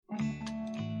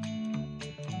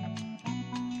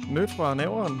Nyt fra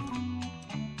næveren.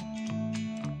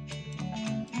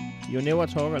 You never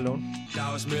talk alone.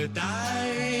 Dags med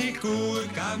dig, gode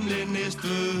gamle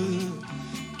Næstved.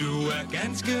 Du er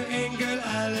ganske enkel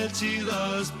alle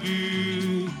tiders by.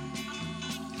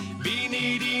 Vin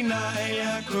i din ej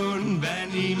er kun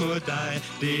vand imod dig.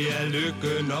 Det er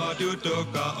lykke, når du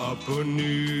dukker op på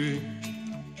ny.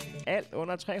 Alt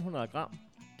under 300 gram,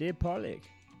 det er pålæg.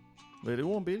 Ved det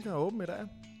om Bilka er åben i dag?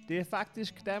 Det er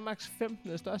faktisk Danmarks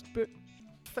 15. største by.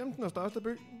 15. største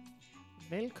by.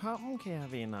 Velkommen,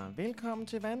 kære venner. Velkommen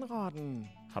til Vandrotten.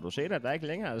 Har du set, at der ikke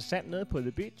længere er sand nede på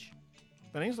The Beach?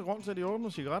 Den eneste grund til, at de åbner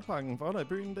cigaretpakken for dig i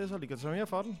byen, det er, så de kan tage mere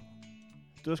for den.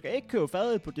 Du skal ikke købe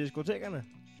fadøl på diskotekerne.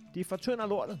 De fortynder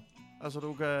lortet. Altså,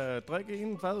 du kan drikke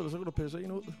en fadøl, så kan du pisse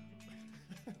en ud.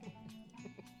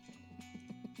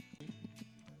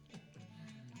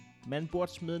 Man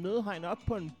burde smide nødhegn op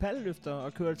på en palleløfter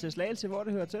og køre til Slagelse, hvor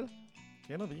det hører til.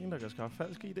 Kender vi en, der kan skaffe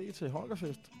falsk ID til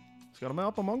Holgerfest? Skal du med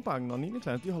op på Munkbakken, når 9.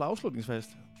 klasse de holder afslutningsfest?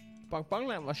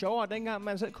 Bonbonland var sjovere dengang,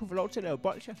 man selv kunne få lov til at lave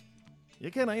bolsjer.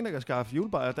 Jeg kender en, der kan skaffe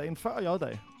julebajer dagen før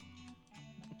J-dag.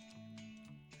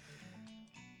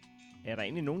 Er der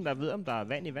egentlig nogen, der ved, om der er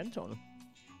vand i vandtårnet?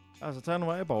 Altså, tag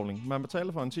nu af bowling. Man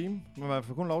betaler for en time, men man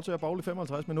får kun lov til at bowle i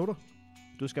 55 minutter.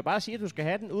 Du skal bare sige, at du skal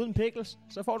have den uden pickles,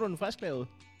 så får du den frisklavet.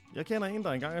 Jeg kender en,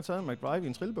 der engang har taget en McDrive i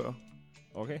en trillebør.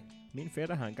 Okay, min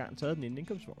fætter har engang taget den i en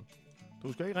indkøbsvogn.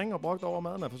 Du skal ikke ringe og brokke over,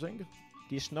 maden er forsinket.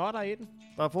 De snotter i den.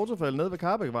 Der er fotofælde nede ved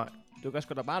Karbækvej. Du kan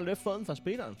sgu da bare løfte foden fra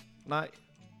speederen. Nej.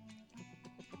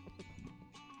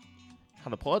 Har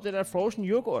du prøvet det der frozen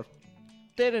yoghurt?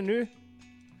 Det er det nye.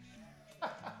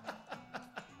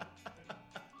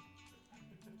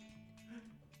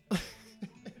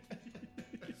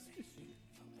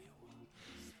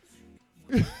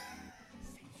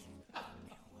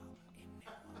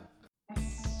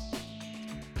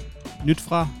 Nyt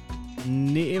fra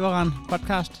Næveren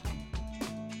podcast.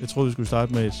 Jeg troede, vi skulle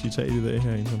starte med et citat i dag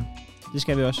her. Sådan. Det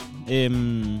skal vi også.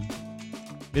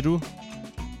 Vil du?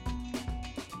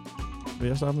 Vil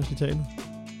jeg starte med citatet?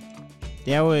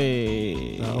 Det er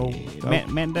jo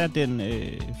mandag den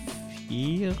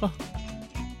 4.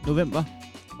 november.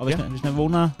 Og hvis man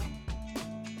vågner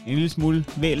en lille smule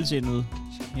vælsindet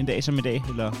en dag som i dag,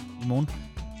 eller i morgen,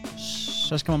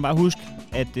 så skal man bare huske,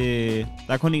 at der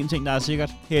er kun én ting, der er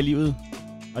sikkert her i livet,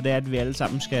 og det er, at vi alle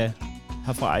sammen skal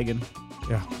herfra igen.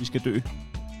 Ja. Vi skal dø.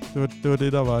 Det var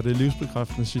det, der var det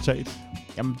livsbekræftende citat.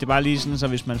 Jamen, det er bare lige sådan, så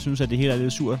hvis man synes, at det hele er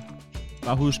lidt surt,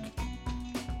 bare husk,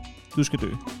 du skal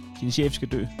dø. Din chef skal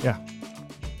dø. Ja.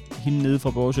 Hende nede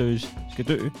fra borgerservice skal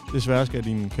dø. Desværre skal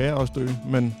din kære også dø,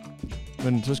 men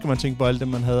så skal man tænke på, at alle dem,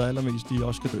 man havde allermest, de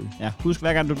også skal dø. Ja, husk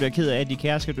hver gang du bliver ked af, at de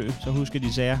kære skal dø, så husk, at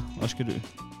de sager også skal dø.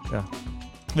 Ja.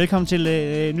 Velkommen til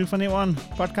Nyt fra Næveren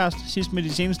podcast, sidst med de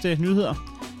seneste nyheder.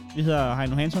 Vi hedder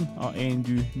Heino Hansson og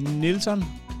Andy Nielsen.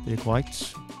 Det er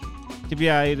korrekt. Det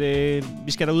bliver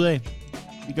vi skal derudad.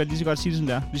 Vi kan lige så godt sige det, som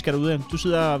det er. Vi skal derudad. Du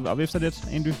sidder op efter lidt,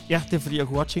 Andy. Ja, det er fordi, jeg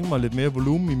kunne godt tænke mig lidt mere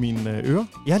volumen i mine ører.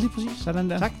 Ja, lige præcis. Sådan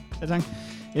der. Tak. Ja, tak.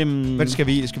 Men skal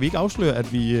vi ikke afsløre,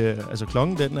 at vi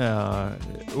klokken den er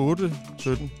 8:17.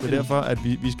 Det er derfor, at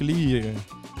vi skal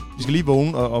lige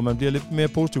vågne, og man bliver lidt mere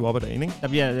positiv op ad dagen, ikke? Der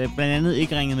bliver blandt andet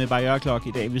ikke ringet med barriereklokke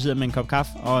i dag. Vi sidder med en kop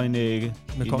kaffe og en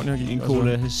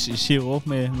cola sirup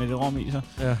med lidt rom i sig.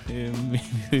 Ja.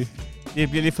 Det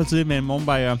bliver lidt for tidligt med en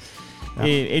morgenbarriere. Ja.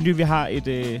 Andy, vi har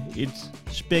et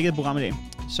spækket program i dag,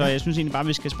 så jeg synes egentlig bare,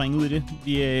 vi skal springe ud i det.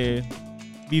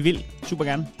 Vi vil super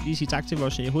gerne lige sige tak til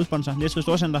vores hovedsponsor, Næstved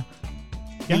Storcenter.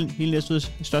 Ja. Hele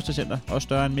Næstveds største center, også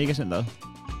større end Megacenteret.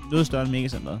 Noget større end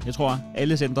Megacenteret. Jeg tror,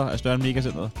 alle centre er større end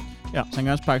Megacenteret. Ja. Sankt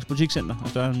Jørgens Parks Butikscenter er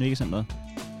større end Megacenteret.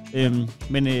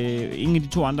 Men ingen af de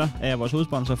to andre er vores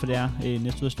hovedsponsor, for det er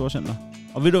Næstved Storcenter.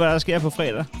 Og ved du, hvad der sker på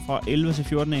fredag fra 11 til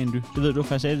 14, Andy? Det ved du,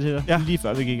 for jeg sagde det til dig lige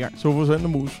før vi gik i gang. Sofus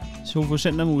Centermus. Sofus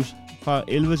Centermus fra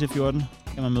 11 til 14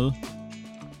 kan man møde.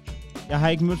 Jeg har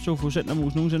ikke mødt Sofus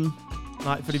Centermus nogensinde.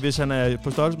 Nej, fordi hvis han er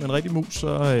på størrelse med en rigtig mus,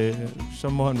 så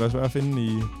må han være svær at finde i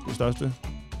det største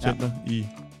center i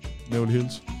Beverly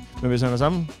Hills. Men hvis han er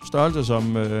samme størrelse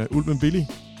som Ulven Billy,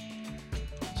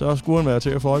 så skulle han være til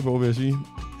at få øje på, vil jeg sige.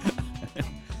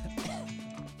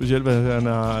 Specielt, hvis han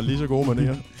er lige så god med det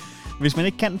her. Hvis man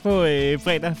ikke kan på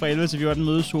fredag fra 11 til 14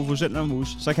 møde Sofus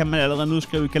Centermus, så kan man allerede nu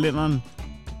skrive i kalenderen,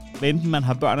 hvad enten man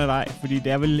har børn eller ej. Fordi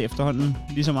det er vel efterhånden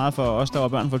lige så meget for os, der var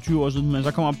børn for 20 år siden. Men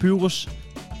så kommer Pyrus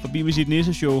forbi med sit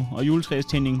nisseshow og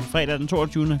juletræstænding fredag den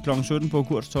 22. kl. 17 på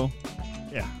Kurtstorv.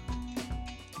 Ja.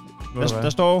 Der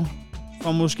står,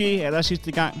 for måske aller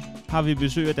sidste gang har vi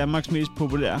besøg af Danmarks mest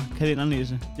populære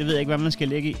kalendernisse. Det ved jeg ikke, hvad man skal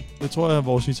lægge i. Det tror jeg er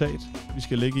vores citat, vi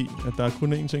skal lægge i. At der er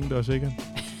kun én ting, der er sikkert.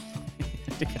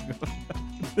 Det kan godt.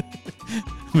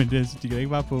 Men de kan ikke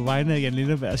bare på vegne af Jan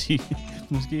Lindeberg sige,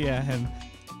 måske er han...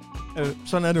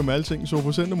 Sådan er det jo med alting.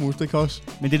 Sofus Centermus, det kan også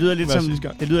Men det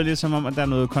lyder lidt som om, at der er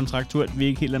noget kontraktuelt, vi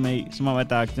ikke helt er med i. Som om, at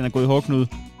den er gået i hårdknud,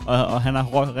 og han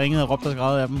har ringet og råbt og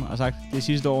skrevet af dem og sagt, det er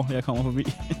sidste år, jeg kommer forbi.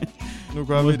 Nu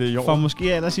gør vi det i år. For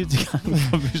måske aller sidste gang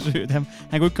for at besøge dem.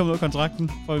 Han kunne ikke komme ud af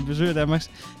kontrakten for at besøge Danmarks.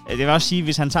 Det vil også sige, at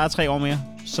hvis han tager 3 år mere,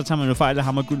 så tager man jo fejl af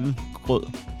ham og gylden grød.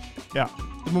 Ja,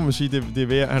 det må man sige. Det er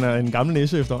ved, han er en gammel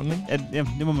næse efterhånden, ikke? Ja,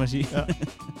 det må man sige. Ja.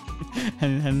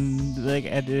 han ved ikke,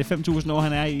 at 5.000 år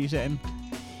han er i serien.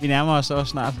 Vi nærmer os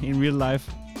også snart in real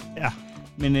life. Ja.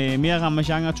 Men mere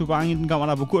Ramasjang og Tubangi, den kommer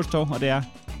der på Kurstorv, og det er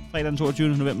fredag den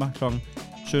 22. november kl.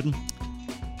 17.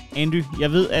 Andy,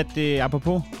 jeg ved, at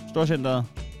apropos Storcenteret,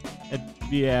 at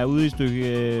vi er ude i et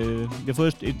stykke... vi har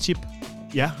fået et tip.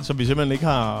 Ja, som vi simpelthen ikke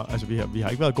har... Altså, vi har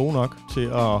ikke været gode nok til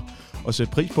at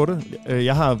sætte pris på det.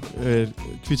 Jeg har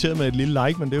kvitteret med et lille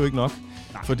like, men det er jo ikke nok.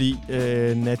 Nej. Fordi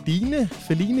Nadine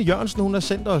Feline Jørgensen, hun har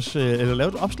sendt os... eller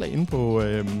lavet et opslag inde på...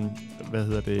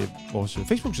 vores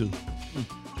Facebook-side.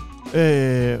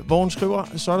 Hvor hun skriver,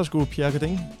 så er der sgu Pierre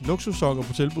Cardin luksussokker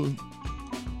på tilbud.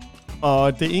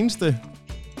 Og det eneste...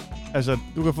 Altså,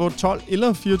 du kan få 12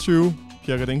 eller 24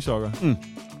 Pierre Cardin sokker.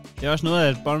 Det er også noget af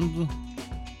et bundle.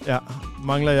 Ja.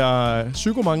 Mangler jeg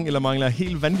psykomange, eller mangler jeg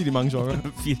helt vanvittigt mange sokker?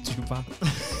 24 par.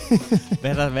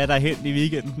 Hvad er der hent i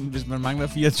weekenden, hvis man mangler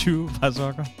 24 par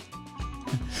sokker?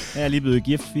 Jeg er lige blevet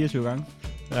gift 24 gange.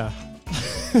 Ja.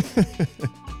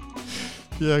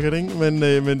 Pierre Cardin, men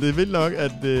det er vildt nok,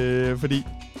 at... fordi... Det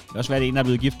er også været en, der er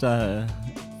blevet gift, der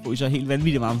så helt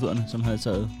vanvittigt varme fødderne, som havde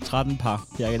taget 13 par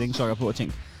Pierre Cardin sokker på og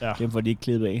tænkt, dem får de ikke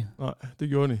klippet af. Nej, det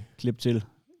gjorde de. Klip til.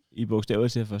 I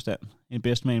bogstaveligt til forstand. En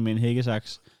bedstmand med en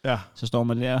hækkesaks. Ja. Så står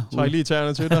man der. Træk lige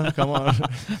tæerne til dig, kammerat.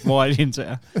 Hvor er dine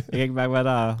tæer? Jeg kan ikke mærke, hvad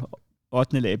der er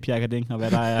 8. lag Pierre Cardin, og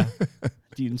hvad der er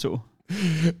dine 2.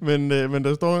 Men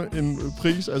der står en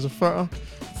pris, altså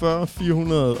før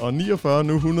 449,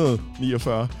 nu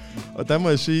 149. Og der må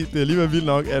jeg sige, det er alligevel vildt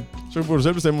nok, at så kan du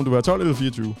selv bestemme, om du vil have 12 eller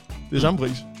 24. Det er samme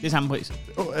pris. Det er samme pris.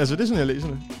 Altså, det er sådan, jeg læser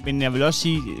det. Men jeg vil også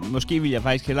sige, måske vil jeg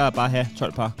faktisk hellere bare have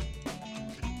 12 par.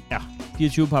 Ja.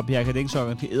 24 par Pierre Cardin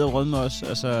sokker. De æder rødme også.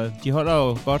 Altså, de holder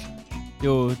jo godt.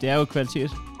 Det er jo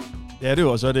kvalitet. Ja, det er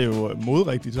jo, og så er det jo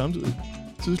moderigtigt samtidig.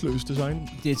 Tidsløst design.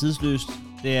 Det er tidsløst.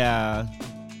 Det er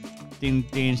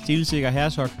en stilsikker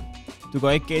herresok. Du går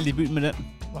ikke galt i byen med den.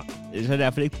 Nej. Så er det i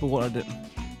hvert fald ikke på grund af den.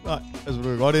 Nej, altså du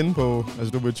kan godt ende på...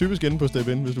 Altså du vil typisk ende på Step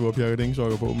In, hvis du har Pierre Cardin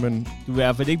sokker på, men... Du vil i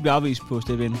hvert fald ikke blive afvist på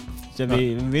Step In. Så jeg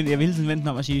vil hele tiden vente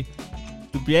om at sige,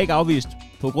 du bliver ikke afvist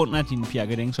på grund af dine Pierre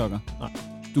Cardin sokker. Nej.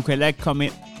 Du kan heller ikke komme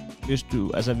ind,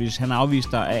 hvis han afviser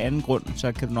dig af anden grund,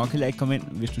 så kan du nok heller ikke komme ind,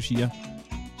 hvis du siger,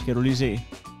 skal du lige se,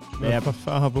 hvad jeg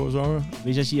far har på sokker.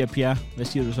 Hvis jeg siger Pierre, hvad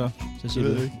siger du så? Så siger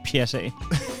du Pierre sag.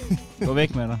 Gå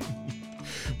væk med dig.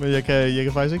 Men jeg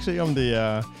kan faktisk ikke se, om det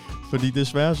er... Fordi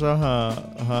desværre så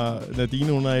har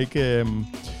Nadine, hun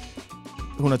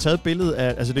har taget et billede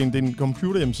af... Altså det er en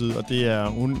computerhjemmeside, og det er...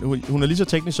 Hun er lige så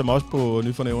teknisk som os på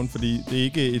Nyt for Nævn, fordi det er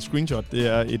ikke et screenshot, det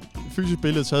er et fysisk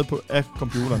billede taget af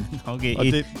computeren. Okay, og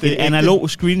det er et analog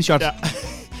screenshot. Ja,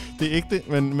 det er ægte,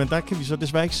 men der kan vi så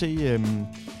desværre ikke se...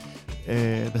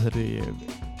 det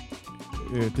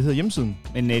hedder hjemmesiden.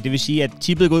 Men det vil sige, at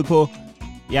tippet går ud på...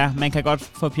 Ja, man kan godt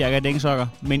få Pierre Cardin sokker,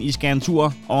 men I skal en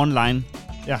tur online.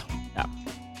 Ja.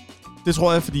 Det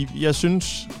tror jeg, fordi jeg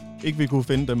synes ikke, vi kunne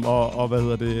finde dem, og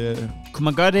Kunne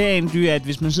man gøre det, Andy, at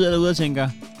hvis man sidder derude og tænker,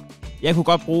 jeg kunne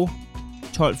godt bruge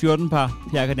 12-14 par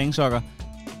Pierre Cardin sokker.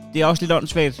 Det er også lidt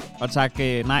åndssvagt at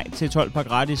takke nej til 12 par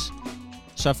gratis.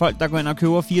 Så folk, der går ind og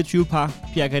køber 24 par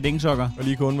Pierre Cardin sokker. Og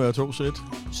lige kun være 2 sæt.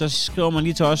 Så skriver man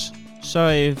lige til os.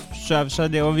 Så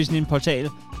laver vi sådan en portal,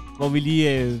 hvor vi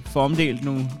lige får omdelt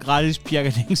nogle gratis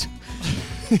Pierre Cardin sokker.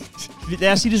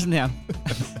 Lad os sige det sådan her.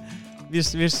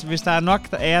 Hvis der er nok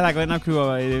af jer, der går ind og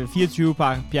køber 24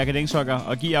 par Pierre Cardin sokker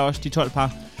og giver os de 12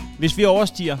 par. Hvis vi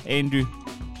overstiger, Andy,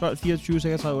 12, 24,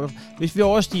 36, 8. Hvis vi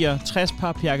overstiger 60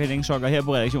 par Pierre Cardin sokker her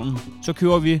på redaktionen, så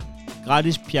køber vi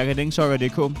gratis Pierre Cardin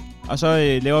sokker.dk. Og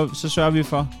så sørger vi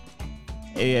for,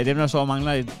 at dem, der så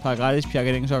mangler et par gratis Pierre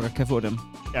Cardin sokker, kan få dem.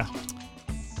 Ja.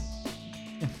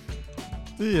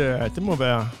 Det må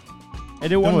være... Er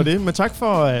det ordentligt? Det. Men tak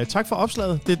for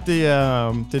opslaget. Det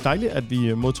er dejligt, at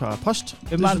vi modtager post.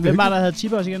 Hvem var der havde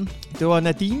tippet os igen? Det var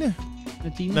Nadine.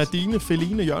 Nadine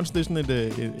Feline Jørgensen. Det er sådan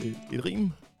et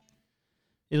rim.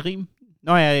 Et rim?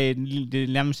 Nå ja, det er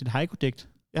nærmest et haiku-digt.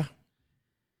 Ja.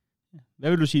 Hvad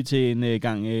vil du sige til en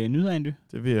gang nyheder, Andy?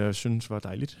 Det vil jeg synes var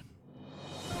dejligt.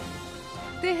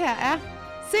 Det her er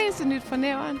Seneste Nyt fra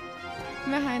Nævren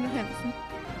med Heino Hansen.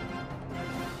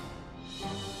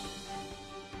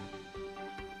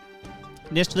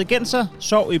 Næstvedgenser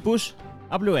sov i bus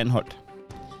og blev anholdt.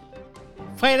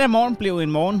 Fredag morgen blev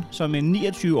en morgen, som en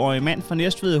 29-årig mand fra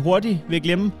Næstved hurtigt vil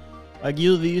glemme, og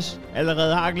givetvis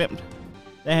allerede har glemt,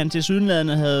 da han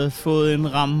tilsyneladende havde fået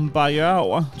en ramme barriere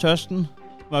over tørsten,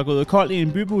 var gået kold i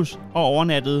en bybus og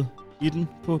overnattede i den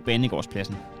på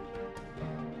Banegårdspladsen.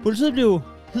 Politiet blev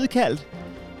hidkaldt,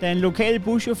 da en lokal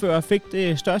buschauffør fik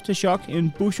det største chok,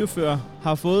 en buschauffør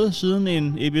har fået siden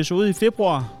en episode i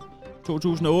februar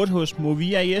 2008 hos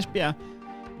Movia i Esbjerg,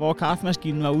 hvor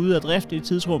kaffemaskinen var ude af drift i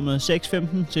tidsrummet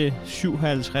 6:15 til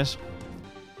 7:50.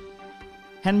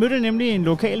 Han mødte nemlig en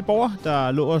lokal borger,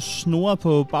 der lå og snurrede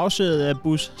på bagsædet af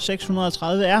bus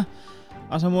 630R,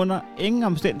 og som under ingen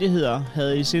omstændigheder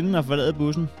havde i sinde at forlade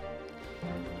bussen.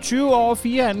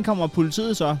 4 ankommer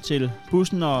politiet så til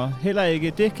bussen, og heller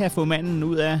ikke det kan få manden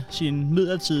ud af sin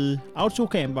midlertidige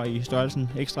autocamper i størrelsen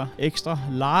ekstra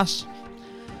Lars,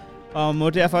 og må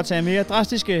derfor tage mere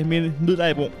drastiske midler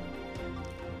i brug.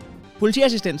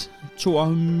 Politiassistent Thor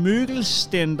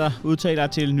Møgelstender udtaler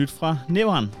til Nyt fra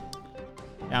Nævren.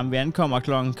 Jamen, vi ankommer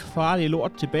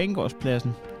 15:15 til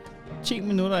Banegårdspladsen. 10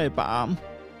 minutter i bar arm.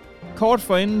 Kort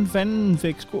forinden fanden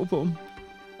fik sko på.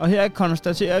 Og her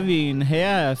konstaterer vi en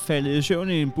herre er faldet i søvn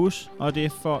i en bus, og det er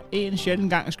for en sjælden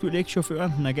gang skyld ikke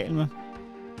chaufføren, den er gal med.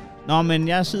 Nå, men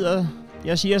jeg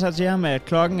siger så til ham, at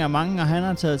klokken er mange, og han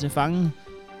har taget til fange.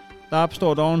 Der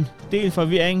opstår dog en del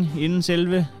forvirring inden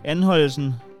selve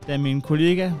anholdelsen, da min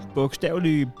kollega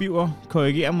bogstavelige biver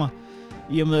korrigerer mig,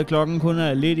 i og med at klokken kun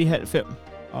er lidt i 4:30,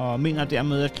 og mener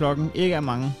dermed, at klokken ikke er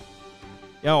mange.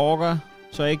 Jeg orker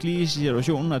så ikke lige i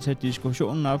situationen at tage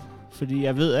diskussionen op, fordi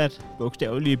jeg ved, at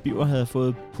bogstavelige biver havde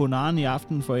fået ponaren i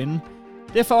aften forinden.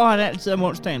 Det får han altid om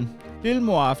onsdagen.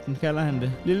 Lillemoraften kalder han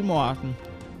det. Lillemoraften.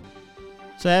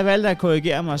 Så jeg valgte at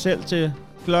korrigere mig selv til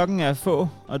klokken er få,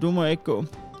 og du må ikke gå.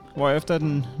 Hvorefter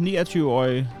den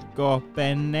 29-årige går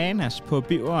bananas på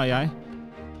biver og jeg.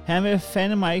 Han vil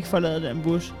fandme mig ikke forlade den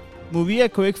bus. Movia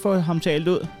kunne ikke få ham talt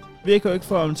ud. Vi kunne ikke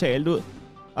få ham talt ud.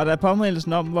 Og da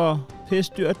påmeldelsen om, hvor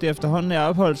pisse dyrt det efterhånden er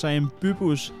opholdt sig i en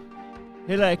bybus,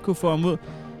 heller ikke kunne få ham ud,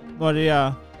 måtte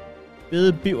jeg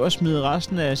bede biver smide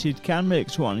resten af sit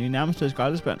kernmælkshorn i nærmeste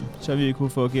skraldespand, så vi kunne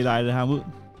få gelejtet ham ud.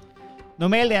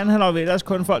 Normalt anholder vi ellers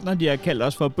kun folk, når de har kaldt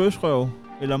os for bøsrøv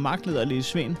eller magtlederlige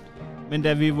svin. Men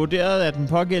da vi vurderede, at den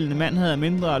pågældende mand havde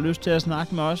mindre lyst til at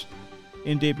snakke med os,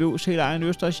 end DBU's helt egen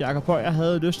Østers Jakob Højer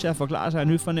havde lyst til at forklare sig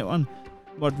Nyt fra Nævren,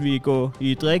 måtte vi gå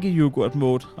i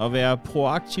drikkeyoghurt-mode og være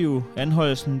proaktive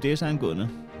anholdelsen desangående.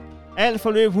 Alt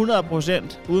forløb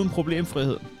 100% uden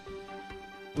problemfrihed.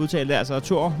 Udtalte altså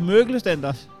Thor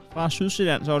Møgelstender fra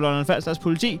Sydsjællands og Lolland-Falsters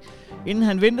politi, inden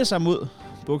han vendte sig mod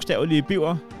bogstavelige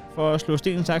biver for at slå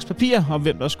sten, saks, papir om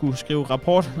hvem der skulle skrive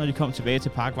rapport, når de kom tilbage til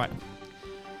Parkvej.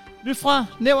 Nyt fra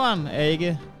Nævren er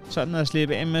ikke sådan at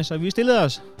slippe af med, så vi stillede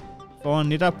os foran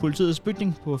netop politiets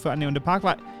bygning på førnævnte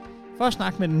Parkvej for at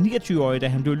snakke med den 29-årige, da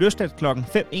han blev løsladt kl.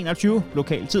 5:21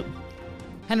 lokal tid.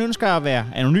 Han ønsker at være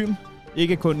anonym,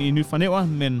 ikke kun i Nyt fra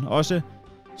Nævren, men også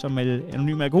som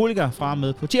anonym alkoholiker fra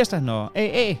med på tirsdag, når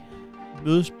AA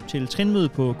mødes til trinmøde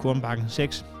på Kornbakken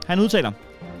 6. Han udtaler,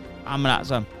 men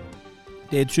altså,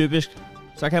 det er typisk,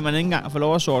 så kan man ikke engang få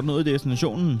lov at sorte ud i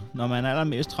destinationen, når man er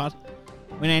allermest træt.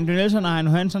 Men Andy Nielsen og Heino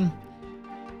Hansen,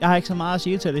 jeg har ikke så meget at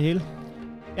sige til det hele.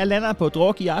 Jeg lander på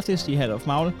druk i aftes i Hallof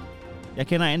Magle. Jeg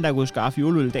kender en, der kunne skaffe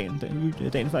juleøl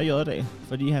dagen før J-dag,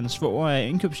 fordi hans svoger er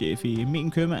indkøbschef i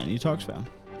Min Købmand i Toksvær.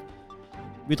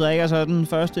 Vi drikker så den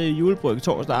første julebryg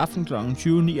torsdag aften kl.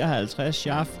 20:59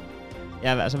 sharp.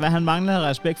 Ja, altså hvad han mangler af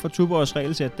respekt for Tuborgs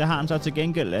regelsæt, det har han så til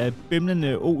gengæld af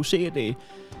bimlende OCD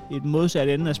i den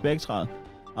modsatte ende af spektret,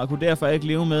 og kunne derfor ikke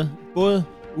leve med både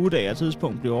ugedag og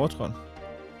tidspunkt blev overtrådt.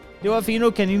 Det var fino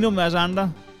canino med os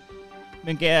andre,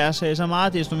 men gav os så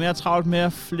meget desto mere travlt med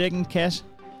at flække en kasse,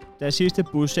 da sidste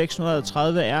bus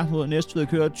 630R mod Næstved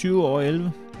kører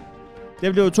 20:11.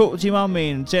 Det blev 2 timer med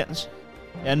en intens,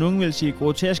 ja nogen vil sige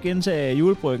grotesk indtag af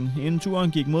julebryggen, inden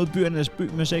turen gik mod byernes by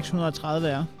med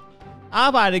 630R.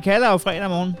 Arbejdet kalder jo fredag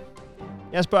morgen.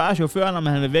 Jeg spørger chaufføren, om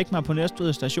han vil vække mig på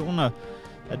Næstved station, og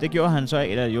ja, det gjorde han så,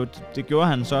 eller jo, det gjorde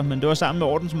han så, men det var sammen med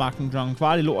ordensmagten kl.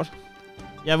 15:15.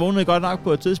 Jeg vågnede godt nok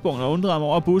på et tidspunkt og undrede mig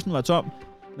over, at bussen var tom,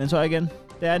 men så igen,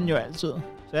 det er den jo altid.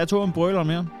 Så jeg tog en brøler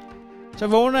mere. Så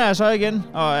vågner jeg så igen,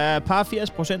 og er par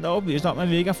 80% overbevist om, at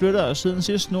vi ikke har flyttet os siden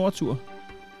sidste snortur.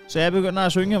 Så jeg begynder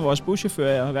at synge af vores buschauffør,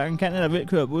 jeg hverken kan eller vil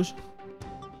køre bus.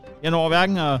 Jeg når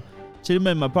hverken at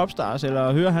tilmelde mig Popstars eller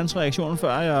at høre hans reaktion,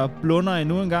 før jeg blunder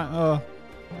endnu en gang, og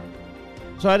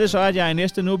så er det så, at jeg i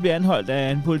næste nu bliver anholdt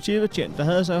af en politibetjent, der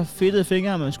havde så fedtede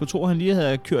fingre, at man skulle tro, at han lige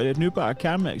havde kørt et nybart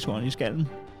kernmærkshorn i skallen.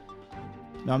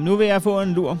 Nå, men nu vil jeg få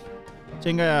en lur.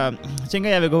 tænker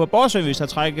jeg vil gå på borgerservice og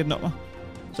trække et nummer.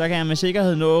 Så kan jeg med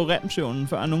sikkerhed nå remsøvnen,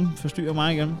 før nogen forstyrrer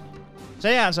mig igen. Så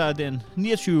er jeg altså den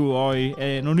 29-årige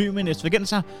anonyme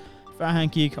næstvirgenser, før han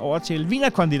gik over til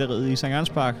Wienerkonditoriet i St. Jørgens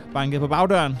Park, bankede på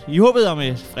bagdøren i håbet om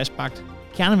et friskbagt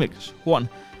kernemælkshorn.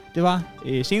 Det var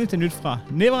seneste nyt fra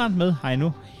Neverland med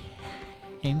Heino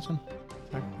Hansen.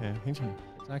 Tak, Hansen.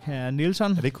 Tak, herr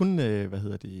Nielsen. Er det ikke kun,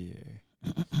 er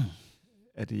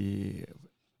det...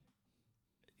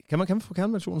 Kan man få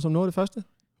kernemælkshorn som noget af det første?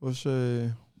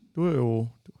 Du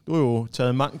er jo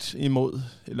taget mangt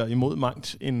imod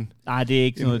mangt Nej, det er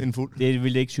ikke noget. En fuld. Det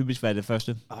vil ikke typisk være det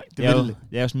første. Nej, det er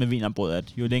jo sådan med wienerbrød,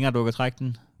 at jo længere du kan trække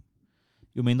den,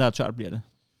 jo mindre tørt bliver det.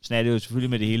 Sådan er det jo selvfølgelig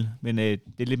med det hele, men det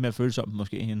er lidt mere følsomt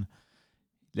måske end,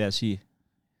 lad os sige,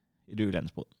 et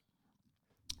ølandsbrød.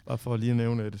 Bare for lige at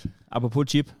nævne et. Apropos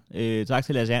tip, tak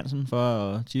til Lars Hansen for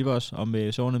at tippe os om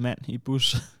sovende mand i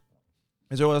bus.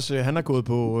 Jeg så også, han er gået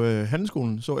på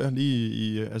handelsskolen, så jeg lige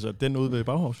i den ude ved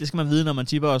Bauhaus. Det skal man vide, når man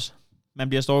tipper os. Man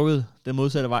bliver stalket den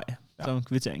modsatte vej, som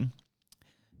kvitteringen.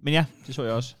 Men ja, det så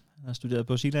jeg også. Jeg har studeret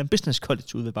på Zealand Business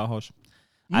College ude ved Bauhaus.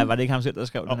 Nej, var det ikke ham selv, der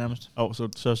skrev det nærmest?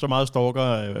 Så meget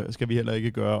stalker skal vi heller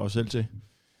ikke gøre os selv til.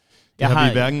 Det har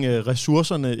vi hverken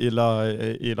ressourcerne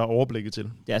eller overblikket til.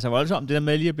 Det er altså voldsomt, det der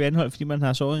med lige at blive anholdt, fordi man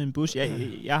har sovet i en bus.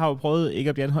 Jeg har jo prøvet ikke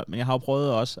at blive anholdt, men jeg har jo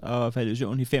prøvet også at falde i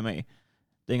søvn i 5A.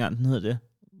 Dengang den hed det.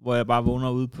 Hvor jeg bare vågner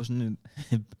ude på sådan en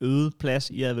øde plads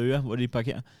i Avedøre, hvor de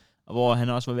parkerer. Og hvor han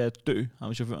også var ved at dø,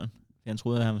 ham chaufføren. Han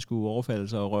troede, at han skulle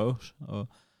overfaldes og røves. Og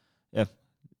ja.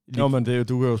 Jo, men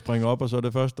du kan jo springe op, og så er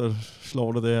det først, der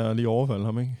slår det der og lige overfalde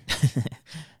ham, ikke?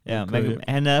 Ja,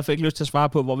 han havde ikke lyst til at svare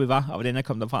på, hvor vi var, og hvordan jeg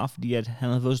kom derfra, fordi at han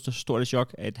havde fået så stort et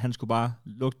chok, at han skulle bare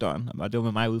lukke døren, og det var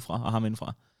med mig udefra, og ham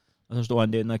indfra. Og så stod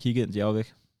han derinde og kiggede ind, til jeg var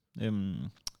væk.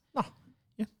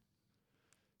 Ja.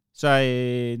 Så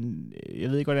jeg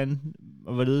ved ikke, hvordan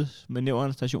og hvorledes med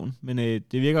Nævren station, men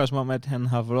det virker også som om, at han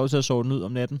har fået lov til at sove den ud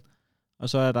om natten, og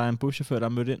så er der en buschauffør, der er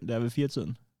mødt ind der ved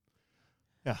 4-tiden.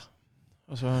 Ja,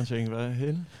 og så har han tænkt,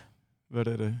 hvad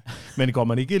er det? Men går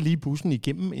man ikke lige bussen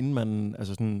igennem, inden man,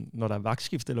 altså sådan, når der er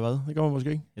vagtskift eller hvad? Det gør man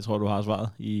måske ikke. Jeg tror, du har svaret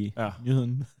i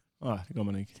nyheden. Nej, det gør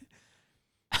man ikke.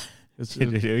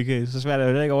 Det er jo ikke så svært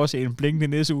at ikke overse en blinkende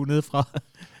næseuge nedefra.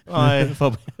 Nej,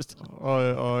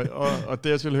 og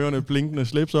dertil hørende blinkende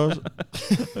slips også.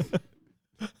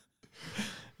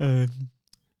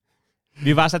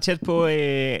 Vi var så tæt på,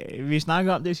 vi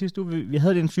snakkede om det sidste uge, vi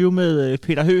havde et interview med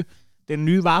Peter Høgh, den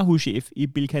nye varehuschef i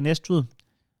Bilka Næstved.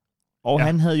 Og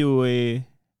han havde jo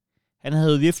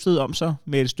viftet om sig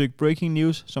med et stykke breaking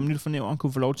news, som nyt fornævner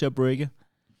kunne få lov til at breake.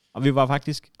 Og vi var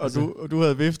faktisk... Og du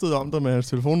havde viftet om dig med hans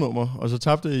telefonnummer, og så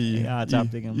tabte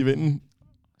i vinden.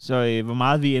 Så hvor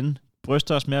meget vi end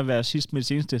bryster os med at være sidst med det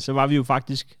seneste, så var vi jo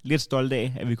faktisk lidt stolte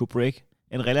af, at vi kunne break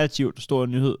en relativt stor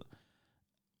nyhed.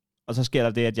 Og så sker der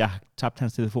det, at jeg tabte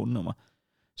hans telefonnummer.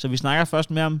 Så vi snakker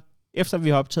først med ham, efter vi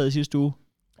har optaget i sidste uge.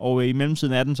 Og i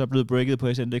mellemtiden er den så blevet breaket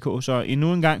på SN.dk. Så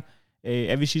endnu en gang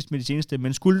er vi sidst med det seneste.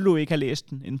 Men skulle du ikke have læst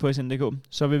den inde på SN.dk,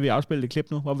 så vil vi afspille et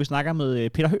klip nu, hvor vi snakker med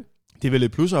Peter Høgh. Det er vel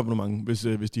et plusabonnement,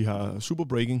 hvis de har super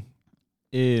breaking.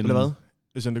 Eller hvad?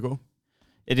 SN.dk?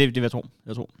 Ja, det vil jeg tro.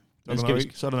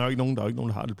 Så er der nok ikke nogen,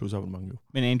 der har det plusabonnement jo.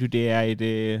 Men Andrew, det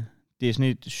er sådan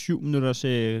et 7 minutters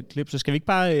klip, så skal vi ikke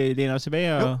bare læne os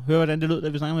tilbage og høre, hvordan det lød, da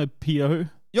vi snakker med Peter Høgh?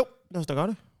 Jo, lad os da gøre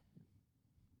det.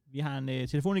 Vi har en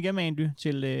telefon igennem, Andrew,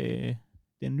 til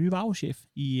den nye varehuschef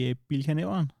i Bilka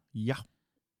Nævren. Ja.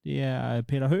 Det er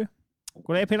Peter Høgh.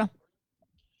 Goddag, Peter.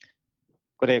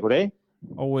 Goddag.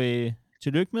 Og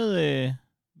tillykke med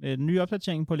den nye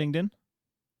opdatering på LinkedIn.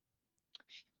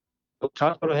 Jo,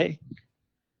 tak skal du have.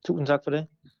 Tusind tak for det.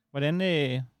 Hvordan,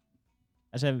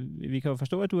 altså vi kan jo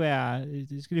forstå, at du er,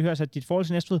 det skal lige høre, så dit forhold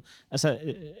til Næstved, altså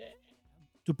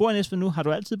du bor i Næstved nu, har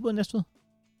du altid boet i Næstved?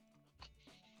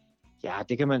 Ja,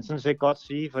 det kan man sådan set godt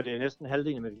sige, for det er næsten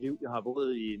halvdelen af mit liv, jeg har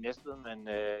boet i Næstved, men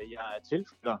jeg er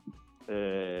tilflytter.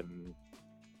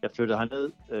 Jeg flyttede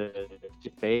herned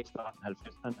tilbage i starten af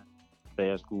 90'erne, da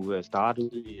jeg skulle starte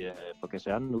ude på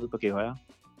kasernen ude på GHR.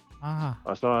 Aha.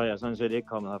 Og så er jeg sådan set ikke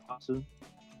kommet herfra siden.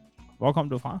 Hvor kom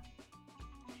du fra?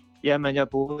 Jamen, jeg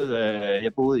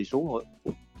boede i Solrød.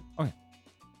 Okay.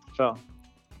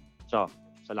 Så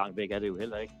langt væk er det jo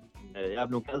heller ikke. Men jeg er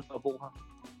blevet glad for at bo her,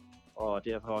 og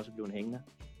derfor også blevet hængende.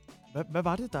 Hvad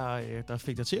var det, der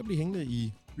fik dig til at blive hængende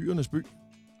i byernes by?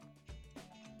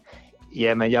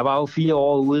 Jamen, jeg var jo 4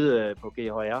 år ude på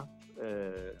GHR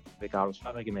ved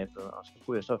Gardehusregimentet, og så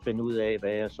skulle jeg så finde ud af,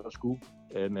 hvad jeg så skulle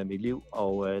med mit liv.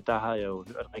 Og der har jeg jo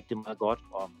hørt rigtig meget godt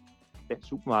om den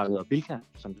supermarked og Bilka,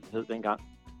 som det hed dengang.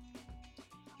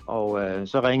 Og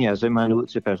så ringede jeg simpelthen ud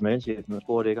til personalchefen og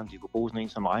spurgte ikke, om de kunne bruge sådan en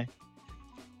som mig.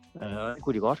 Og det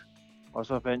kunne de godt. Og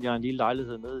så fandt jeg en lille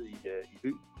lejlighed nede i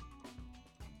byen.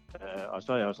 Og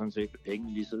så er jeg jo sådan set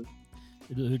penge lige siden.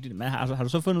 Det lyder hyggeligt. Men har du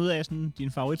så fundet ud af sådan,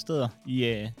 dine favoritsteder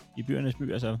i byernes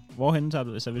by? Altså, hvorhen tager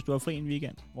du, altså hvis du har fri en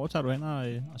weekend, hvor tager du hen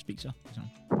og spiser? Altså?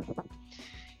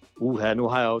 Nu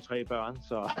har jeg jo 3 børn,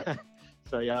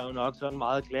 så jeg er jo nok sådan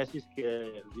meget klassisk.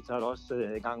 Vi tager det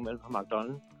også en gang imellem på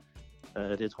McDonald's.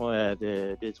 Det tror jeg,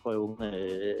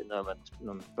 når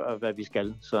man spørger, hvad vi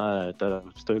skal, så er der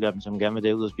stykker af dem, som gerne vil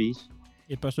det ud og spise.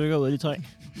 Et par stykker ud af de 3?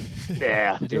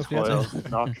 Ja, det tror jeg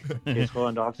nok. Det tror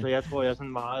jeg nok. Så jeg tror, jeg er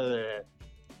sådan meget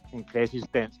en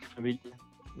klassisk dansk familie,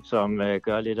 som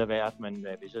gør lidt af hvert. Men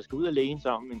hvis jeg skal ud alene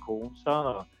sammen med min kone,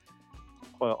 så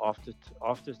tror jeg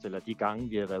oftest, eller de gange,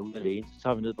 vi har været ude alene, så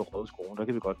tager vi ned på Rødskroen. Der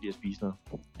kan vi godt lide at spise noget.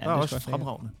 Ja, der er også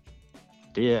fremragende.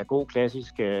 Det er god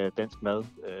klassisk dansk mad,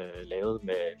 lavet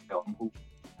med omhu.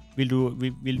 Vil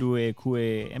du kunne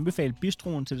anbefale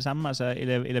bistroen til det samme, altså,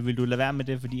 eller vil du lade være med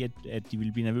det, fordi at de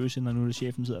vil blive nervøse, når nu er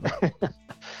chefen sidder der?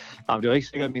 Jamen, det er jo ikke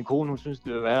sikkert, at min kone hun synes,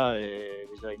 det vil være,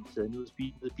 hvis jeg inviterer hende ud og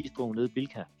spise ned i bistroen nede i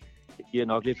Bilka. Det giver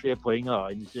nok lidt flere point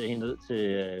at invitere hende ned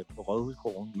til på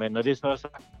Rådhuskroen. Men når det så er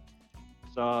sagt,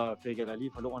 så fik jeg da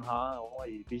lige forloren en hare over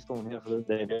i bistroen her forleden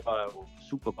dag. Det var jo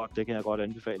super godt, det kan jeg godt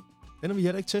anbefale. Den har vi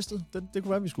heller ikke testet. Det kunne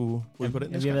være, at vi skulle ryge på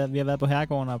den. Vi har været på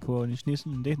Herregården og på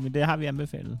Nysnissen, men det har vi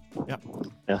anbefalet. Ja.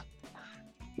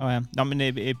 Og ja. Nå, men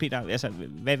Peter, altså,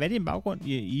 hvad er din baggrund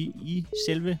i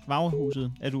selve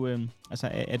varehuset?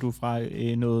 Er du fra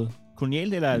noget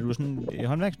kolonialt, eller er du sådan en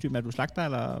håndværkstype? Er du slagter,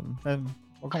 eller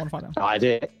hvor kommer du fra der? Nej,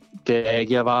 det er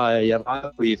ikke. Jeg var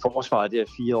i forsvaret der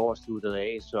 4 år sluttet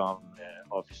af som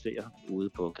officer ude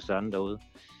på kasernen derude.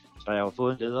 Så jeg har jo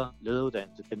fået en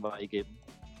lederuddannelse, den var igennem.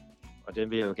 Og den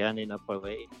vil jeg jo gerne ind og prøve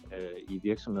af i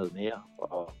virksomheden her.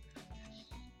 Og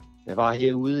jeg var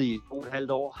herude i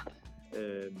 2,5 år,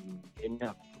 inden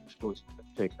jeg stod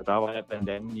til. Der var jeg blandt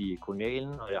andet i kolonialen,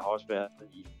 og jeg har også været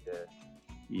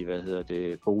i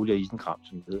Bolig og Isenkram,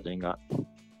 som det hed dengang.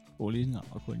 Bolig og Isenkram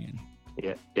og kolonialen.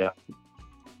 Ja.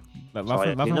 Hvad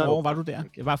for nogle år var du der?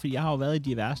 Det var fordi, jeg har jo været i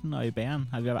Diversen og i Bæren.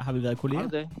 Har vi været kolleger? Har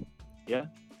du det? Ja.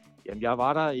 Jamen, jeg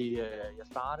var der jeg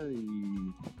startede i...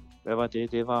 Hvad var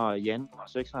det? Det var januar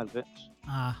 96.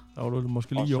 Der var du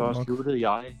måske lige og så sluttede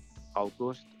jeg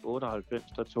august 98,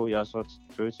 der tog jeg så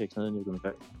Føtex ned i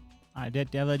Nykøbing. Nej,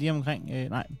 det har været lige omkring...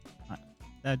 Nej.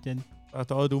 Der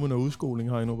døde du med noget udskoling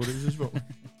herinde på det tidspunkt.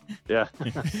 Ja.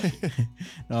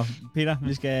 Nå, Peter,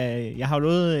 jeg har jo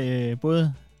lovet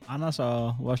både Anders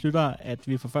og vores lyttere, at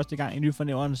vi for første gang i Nyt for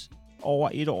Næverens over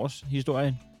 1 års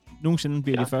historie nogensinde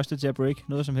bliver de første til at break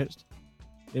noget som helst.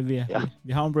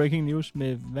 Vi har en breaking news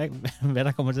med, hvad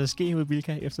der kommer til at ske med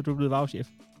Bilka, efter du er blevet varvchef.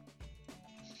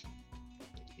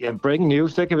 Ja, breaking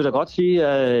news, det kan vi da godt sige.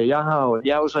 Jeg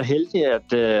er jo så heldig,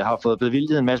 at har fået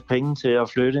bevilget en masse penge til at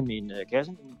flytte min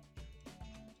kasse.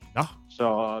 Ja.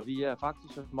 Så vi er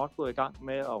faktisk så småt gået i gang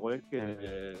med at rykke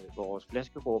vores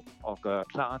flaskerum og gøre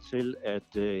klar til, at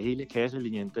hele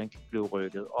kasselinjen den kan blive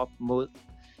rykket op mod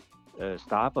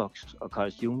Starbucks og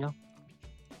Carl's Jr.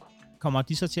 Kommer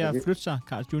de så til at flytte sig,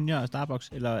 Carl's Jr. og Starbucks,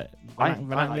 eller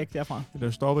hvor langt væk derfra?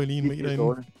 Det stopper lige en meter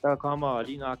inden. Der kommer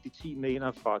lige nøjagtigt 10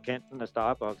 meter fra kanten af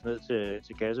Starbucks ned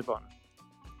til kassebåndet.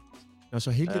 Og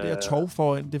så hele det der tog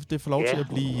foran, det får lov til at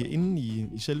blive inde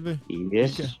i selve...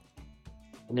 Yes. Det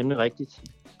er nemlig rigtigt.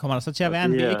 Kommer der så til at være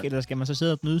en væg, eller skal man så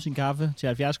sidde og nyde sin kaffe til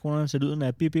 70 kroner, så lyden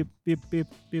af bip, bip, bip, bip,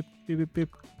 bip, bip, bip?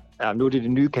 Ja, nu er det de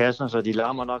nye kasser, så de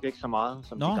larmer nok ikke så meget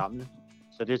som de gamle.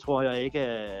 Så det tror jeg ikke,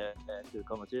 at det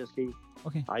kommer til at ske.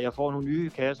 Okay. Nej, jeg får nogle nye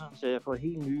kasser, så jeg får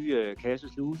helt nye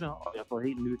kassesluser, og jeg får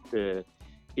helt nyt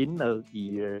indmad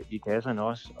i kasserne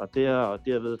også. Og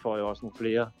derved får jeg også nogle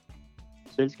flere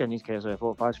selvscanningskasser. Jeg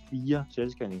får faktisk 4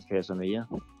 selvscanningskasser mere.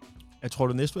 Jeg tror,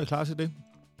 du næste er klar til det?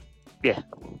 Ja,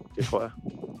 det tror jeg.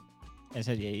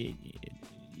 Altså,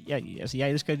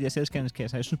 jeg elsker de her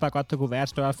selvscanningskasser. Jeg synes bare godt, der kunne være et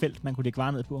større felt, man kunne lægge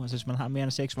varer ned på. Altså, hvis man har mere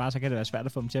end 6 varer, så kan det være svært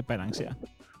at få dem til at balancere.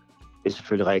 Det er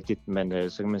selvfølgelig rigtigt, men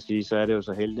så kan man sige, så er det jo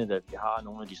så heldigt, at vi har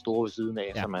nogle af de store ved siden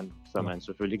af, så man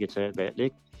selvfølgelig kan tage et valg,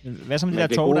 ikke? Hvad som det der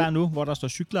tog, der er nu, hvor der står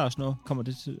cykler og sådan noget? Kommer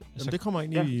det til? Altså, det kommer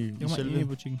ind i selve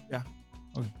butikken. Ja.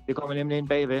 Okay. Det kommer nemlig ind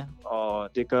bagved, og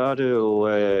det gør det jo,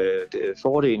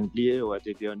 fordelen bliver jo, at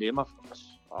det bliver nemmere for os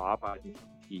at arbejde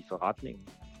i forretningen.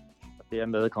 Og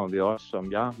dermed kommer vi også,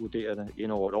 som jeg vurderer det,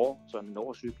 ind over et år, sådan en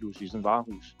årscyklus i sådan et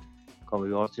varehus, kommer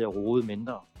vi også til at rode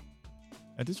mindre.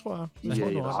 Ja, det tror jeg.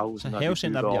 Så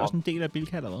havecenter bliver også en del af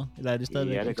Bilka, eller hvad? Eller er det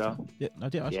stadigvæk? Ja, det gør. Nå,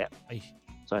 det er også.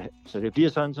 Ja. Så det bliver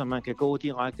sådan, at man kan gå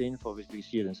direkte ind for, hvis vi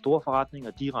siger den store forretning,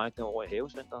 og direkte over i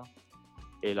havecenteret,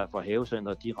 eller fra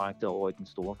havecenteret direkte over i den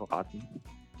store forretning.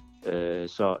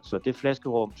 Så det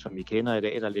flaskerum, som vi kender i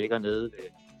dag, der ligger nede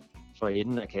for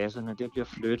enden af kasserne, det bliver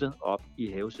flyttet op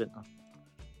i havecenteret.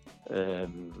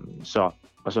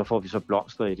 Og så får vi så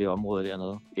blomster i det område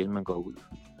dernede, inden man går ud.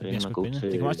 Det er sgu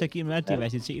spændende. Det kommer også til at give mere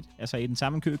diversitet. Altså i den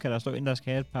samme kø kan der stå en, der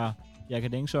skal have et par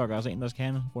Jacadeng-sokker, og så en, der skal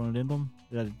have en rhododendron.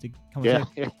 Eller det kommer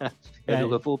ja, du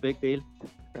kan få begge dele.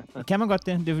 Kan man godt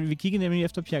det? Vi kiggede nemlig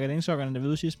efter Jacadeng-sokkerne, der var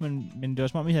ude sidst, men det var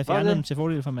som om, vi havde fjernet dem til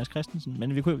fordel for Mads Christensen.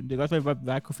 Men det kan godt være, at vi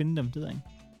bare kunne finde dem, det ved jeg ikke.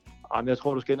 Jamen, jeg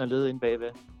tror, du skal ind og lede ind bagved.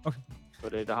 Okay. For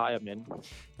der har jeg dem anden.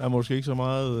 Der er måske ikke så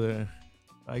meget,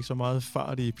 der er ikke så meget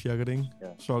fart i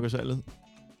Jacadeng-sokkersalget.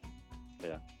 Ja.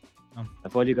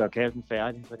 Men for at lige gøre kalden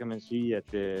færdig, så kan man sige, at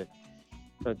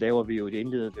så laver vi jo et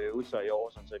indledende øvelser i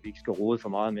år, så vi ikke skal rode for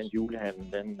meget, mens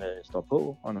julehandlen den står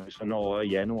på. Og når vi så når i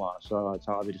januar, så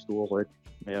tager vi det store ryg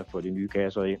med at få de nye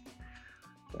kasser ind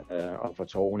og få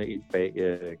tårne ind bag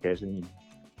kasselinjen.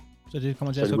 Så det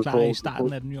kommer til at stå klar i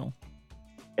starten af den nye år?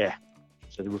 Ja,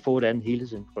 så du vil få et andet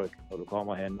helhedsindtryk, når du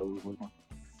kommer og handler ud hos mig.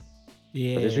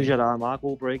 Yeah. Og det synes jeg, der er meget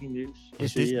god breaking news.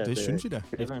 Det synes jeg da.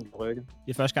 Det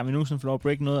er første gang, vi nogensinde får lov at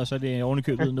break noget, og så er det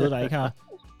ovenikøbet noget, der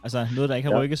ikke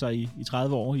har, rykket sig i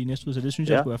 30 år i næste ud, så det synes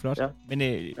jeg skulle være flot. Ja. Men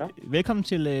velkommen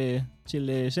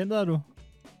til centret, du.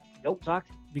 Jo, tak.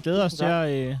 Vi glæder os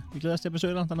til at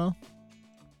besøge dig dernede.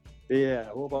 Det er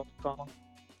håber, du kommer.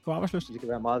 God arbejdsløst. Det skal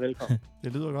være meget velkommen.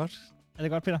 Det lyder godt. Er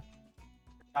det godt, Peter?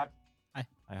 Tak.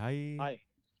 Hej.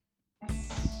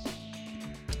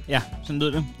 Ja, sådan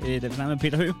lød det, da vi snakkede med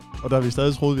Peter Høgh. Og der har vi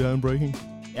stadig troet, vi havde en breaking.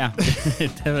 Ja,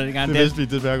 det var dengang. Det vidste vi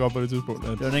desværre godt på det tidspunkt.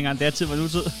 Det var dengang, der tid var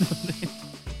nutid.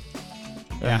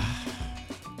 Ja.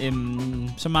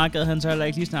 Så meget gad han så heller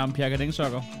ikke lige snakke om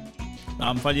Jacadeng-sokker.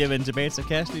 Nå, men for lige at vende tilbage til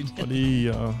kasselinjen. Og lige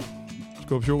at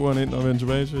skubbe sjoveren ind og vende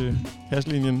tilbage til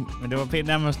kasselinjen. Men det var pænt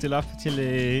nærmere at stille op til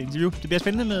interview. Det bliver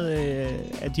spændende med,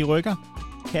 at de rykker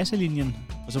kasselinjen.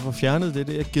 Og så få fjernet det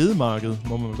der gedemarked,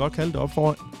 må man vel godt kalde det, op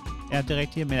foran. Ja, det er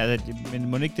rigtigt,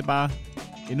 men må ikke det bare...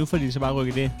 Ja, nu får de så bare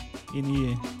rykket det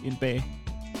ind bag.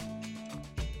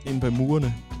 Ind bag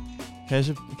murene.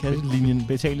 Kasselinjen.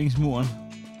 Betalingsmuren.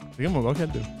 Det kan man godt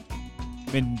kalde det.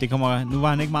 Men det kommer... Nu var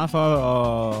han ikke meget for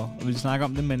at ville snakke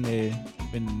om det, men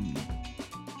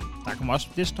der kommer også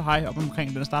lidt ståhej op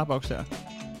omkring den Starbucks der.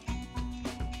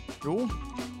 Jo.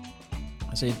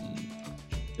 Altså,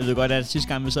 jeg ved godt, at sidste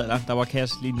gang vi sad der var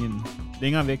kasselinjen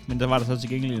længere væk, men der var der så til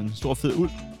gengæld en stor fed ulv,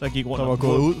 der gik rundt. Der var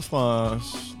gået ud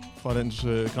fra dens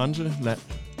grænseland.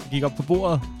 Gik op på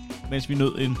bordet, mens vi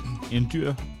nød en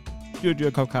dyr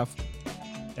kop kaffe.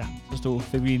 Ja, så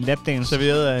fik vi en lapdance.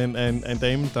 Serveret af en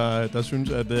dame, der synes,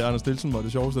 at Anders Nielsen var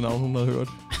det sjoveste navn, hun havde hørt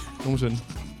nogensinde.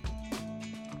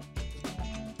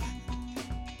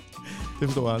 Det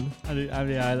forstår jeg aldrig.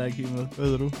 Det er heller ikke helt med. Hvad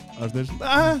hedder du? Anders Nielsen.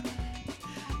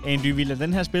 Andy, vi lader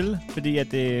den her spille, fordi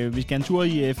at vi skal en tur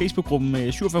i Facebook-gruppen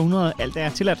 4700, alt er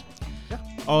tilladt. Ja.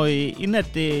 Og inden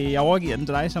at jeg overgiver den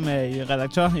til dig, som er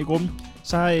redaktør i gruppen,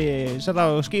 så er der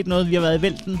jo sket noget. Vi har været i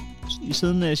vælten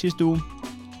siden sidste uge.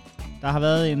 Der har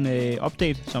været en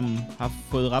update, som har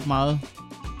fået ret meget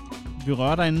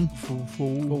berørt derinde.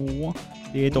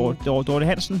 Det er Dorte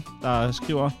Hansen, der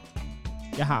skriver: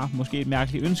 Jeg har måske et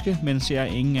mærkeligt ønske, men ser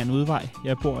ingen anden udvej.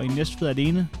 Jeg bor i Næstved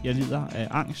alene. Jeg lider af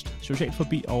angst, social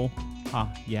fobi og har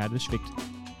hjertesvigt.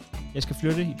 Jeg skal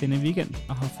flytte i denne weekend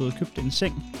og har fået købt en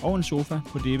seng og en sofa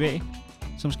på DBA,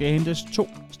 som skal hentes 2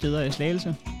 steder i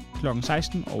Slagelse kl.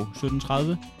 16 og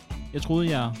 17.30. Jeg troede,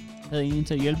 jeg havde en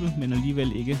til at hjælpe, men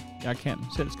alligevel ikke. Jeg kan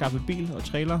selv skaffe bil og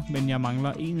trailer, men jeg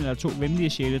mangler 1 eller 2 venlige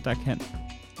sjæle, der kan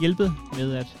hjælpe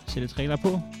med at sætte trailer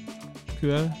på,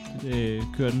 køre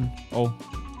den og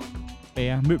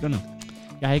bære møblerne.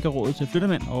 Jeg har ikke råd til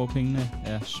flyttemænd, og pengene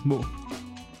er små.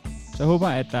 Så jeg håber,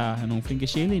 at der er nogle flinke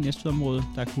sjæle i Næstved-området,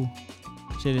 der kunne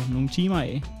sætte nogle timer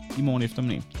af i morgen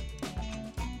eftermiddag.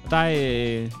 Og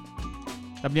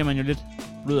der bliver man jo lidt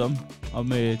blød om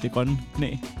det grønne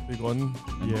knæ. Det grønne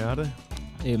hjerte.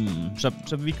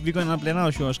 Så vi går ind og blander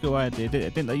os jo og skriver, at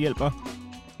den, der hjælper,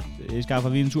 skaffer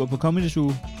vi en tur på Comedy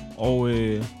Zoo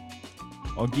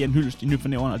og giver en hyldest i Nyt for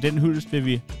Nævren. Og den hyldest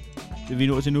vil vi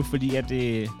nå til nu, fordi at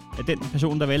den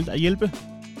person, der valgte at hjælpe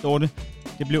Dorte,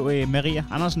 det blev Maria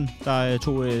Andersen, der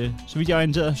tog, så vidt jeg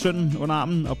orienterede, sønnen under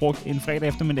armen og brugte en fredag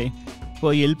eftermiddag på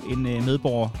at hjælpe en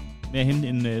medborger med at hente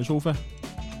en sofa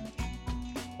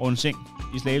og en seng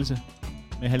i Slagelse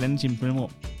med 1,5 time på mellemrum.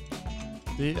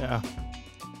 Det er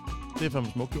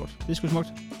fandme smukt gjort. Det er sgu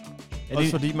smukt.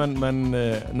 Også fordi man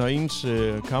når ens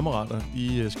kammerater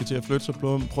skal til at flytte, så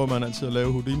prøver man altid at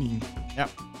lave Houdini'en. Ja.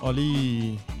 Og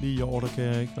lige i år, der kan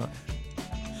jeg ikke. Nej.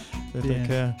 Det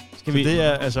kan jeg.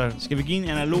 Skal vi give en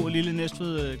analog lille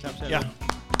Næstved klapsalve? Ja.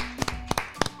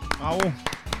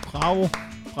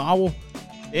 Bravo.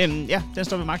 Ja, den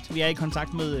står ved magt. Vi er i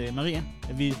kontakt med Maria.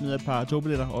 Vi smider et par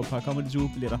togbilletter og et par Comedy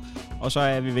Zoo-billetter. Og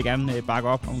så vil vi gerne bakke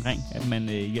op omkring, at man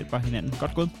hjælper hinanden.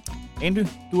 Godt gået. Andy,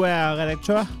 du er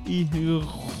redaktør i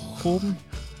gruppen.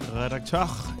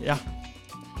 Redaktør, ja.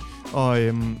 Og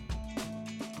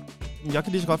jeg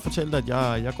kan lige så godt fortælle dig,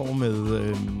 at jeg går med...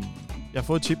 jeg har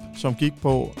fået et tip, som gik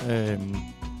på...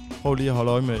 prøv lige at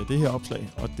holde øje med det her opslag.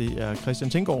 Og det er Christian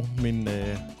Tinggaard, min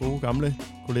gode gamle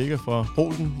kollega fra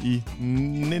Polen i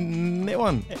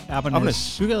Nævren.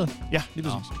 Abnes. Bygade? Ja, lige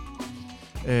præcis.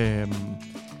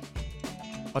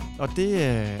 Og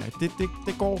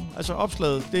det går... Altså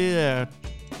opslaget,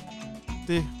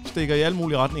 det stikker i alle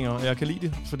mulige retninger, og jeg kan lide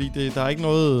det, fordi der er ikke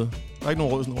nogen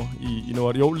rød snor i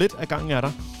noget. Jo, lidt af gangen er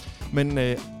der. Men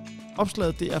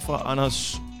opslaget, det er fra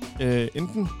Anders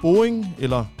enten Boring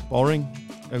eller Boring.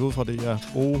 Jeg går ud fra det er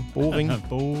Boring.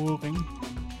 Boring.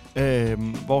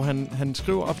 Hvor han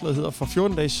skriver, opslaget hedder: for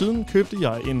 14 dage siden købte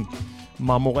jeg en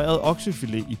marmoreret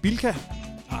oksefilet i Bilka.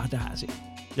 Det har jeg set.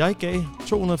 Jeg gav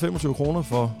 225 kroner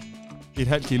for et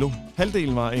halvt kilo.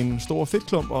 Halvdelen var en stor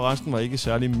fedtklump, og resten var ikke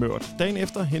særlig mørt. Dagen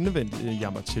efter henvendte jeg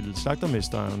mig til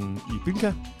slagtermesteren i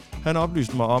Bilka. Han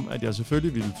oplyste mig om, at jeg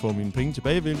selvfølgelig ville få mine penge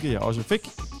tilbage, hvilket jeg også fik.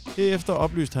 Herefter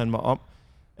oplyste han mig om,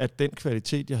 at den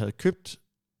kvalitet, jeg havde købt,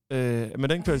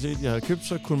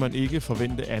 så kunne man ikke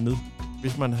forvente andet.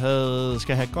 Hvis man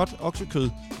skal have godt oksekød,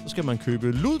 så skal man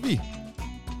købe Ludvig.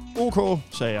 OK,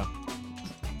 sagde jeg.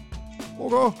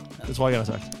 OK? Det tror jeg, jeg har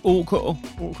sagt.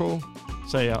 OK,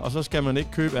 sagde jeg. Og så skal man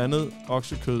ikke købe andet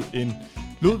oksekød end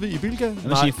Ludvig i Bilka. Jeg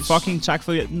vil sige fucking tak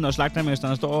for hjælpen, når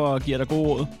slagtermesteren står og giver dig gode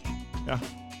råd. Ja.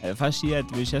 Jeg vil faktisk sige, at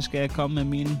hvis jeg skal komme med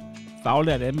min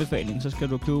faglærte anbefaling, så skal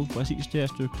du købe præcis det her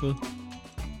stykke kød.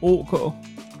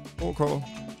 OK.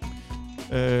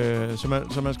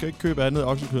 Så man skal ikke købe andet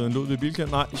oksekød end Ludvig Bilka?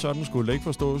 Nej, sådan skulle det ikke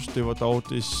forstås. Det var dog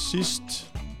det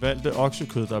sidst valgte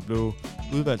oksekød, der blev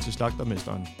udvalgt til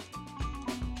slagtermesteren.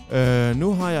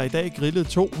 Nu har jeg i dag grillet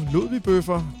 2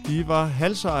 Ludvigbøffer. De var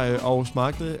halvseje og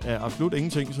smagte af absolut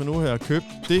ingenting, så nu har jeg købt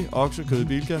det oksekød i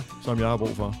Bilka, som jeg har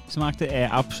brug for. Smagte af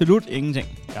absolut ingenting?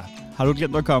 Ja. Har du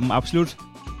glemt at komme absolut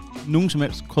nogen som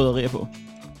helst krydderier på?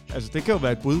 Altså, det kan jo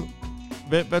være et bud.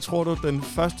 Hvad tror du, den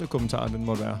første kommentar, den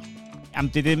må være?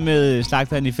 Jamen, det er det med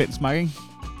slagteren i Fensmark, ikke?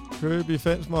 Køb i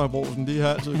Fensmarkbrosen, de har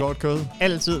altid godt kød.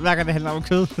 Altid, hver gang det handler om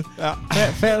kød. Ja.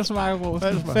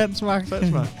 Fensmarkbrosen. Fensmark.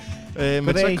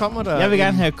 Men så kommer der... Jeg vil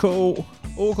gerne have K.O.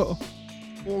 OK.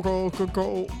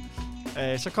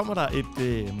 Så kommer der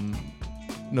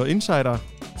noget insider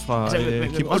fra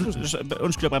Kim Rasmussen.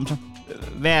 Undskyld, bremser.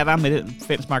 Hvad er der med den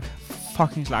Fensmark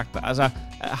fucking slagter? Altså,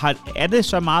 er det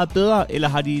så meget bedre, eller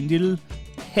har de en lille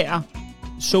her,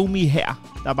 SoMe her,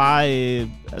 der bare,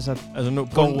 altså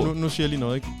nu siger jeg lige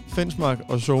noget, ikke? Fensmark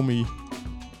og SoMe.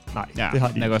 Nej, ja, det har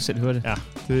de. Jeg kan godt selv høre det.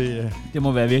 Ja, det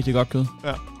må være virkelig godt kød.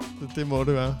 Ja, det må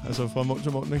det være. Altså fra mund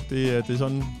til mund, ikke? Det er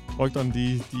sådan, rygterne,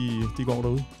 de går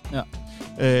derude.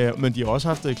 Ja. Men de har også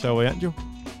haft klaverant jo.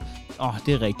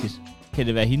 Det er rigtigt. Kan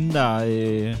det være hende, der...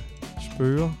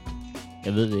 Spørger?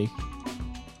 Jeg ved det ikke.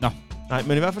 Nå. Nej,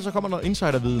 men i hvert fald så kommer der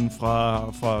insiderviden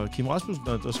fra Kim Rasmussen,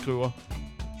 der skriver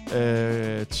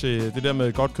til det der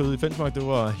med godt kød i Fensmark. Det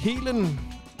var Helen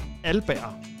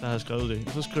Alberg, der havde skrevet det.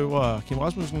 Og så skriver Kim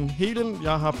Rasmussen: Helen,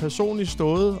 jeg har personligt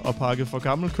stået og pakket for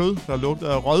gammel kød, der lugter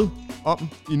af rød, om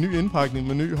i ny indpakning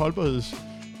med ny holdbarheds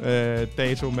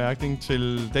datomærkning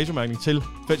til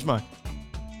Fensmark.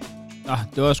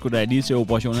 Det var sgu da lige til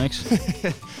Operation X.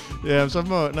 Ja, så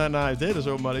må... Nej, det er det så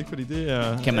åbenbart ikke, fordi det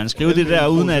er... Kan man skrive det der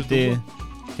uden at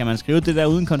kan man skrive det der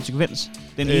uden konsekvens?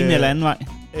 Den ene eller anden vej?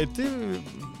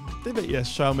 Det ved jeg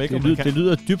sørme ikke, om man kan. Det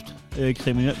lyder dybt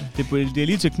kriminelt. Det er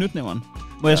lige til knytnæveren.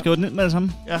 Må jeg skrive den ind med det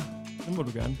samme? Ja, det må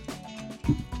du gerne.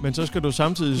 Men så skal du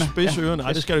samtidig spidse ørerne.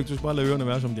 Nej, det skal du ikke. Du skal bare lade ørerne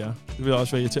være, som de er. Det ville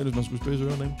også være irriterende, hvis man skulle spidse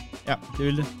ørerne, ikke? Ja, det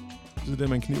ville det. Det er det,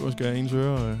 man kniver skal ens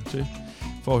ører til,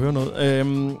 for at høre noget.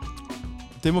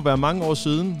 Det må være mange år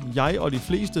siden. Jeg og de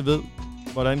fleste ved,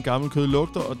 hvordan gammel kød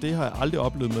lugter, og det har jeg aldrig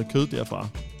oplevet med kød derfra.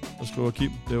 Og skriver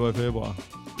Kim, det var i februar.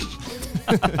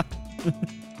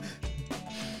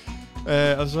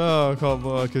 Og så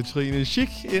kommer Katrine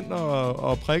Schick ind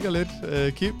og prikker lidt.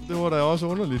 Kim, det var da også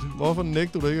underligt. Hvorfor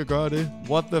nægter du ikke at gøre det?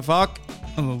 What the fuck?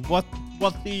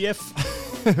 What the F?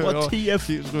 What the F?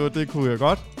 Kim skriver, det kunne jeg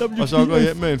godt. Og så går jeg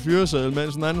hjem med en fyreseddel,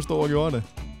 mens en anden står og gjorde det.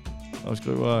 Og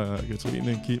skriver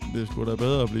Katrine, Kim, det skulle da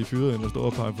bedre at blive fyret, end at stå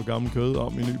og pakke for gammel kød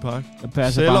om i ny pakke.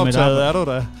 Selvoptaget er du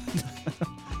da.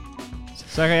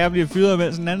 Så kan jeg blive fyret,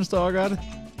 mens en anden står og gør det.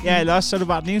 Ja, eller også så er du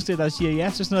bare den eneste, der siger ja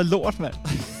til sådan noget lort, mand.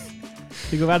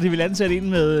 Det kan være, at de vil ansætte en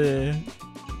med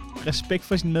respekt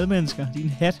for sine medmennesker. Din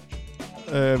hat.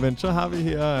 Men så har vi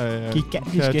her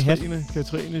Gigantiske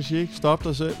Katrine Schick. Stop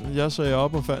dig selv. Jeg sagde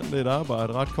op og fandt et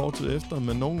arbejde ret kort tid efter,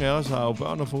 men nogle af os har jo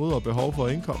børn og fod og behov for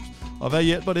indkomst. Og hvad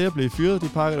hjælper det at blive fyret? De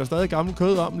pakker der stadig gammel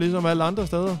kød om, ligesom alle andre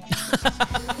steder.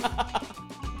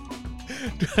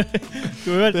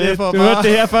 Du hørte det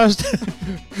her først.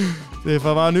 Det er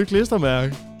for bare et nyt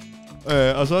klistermærke.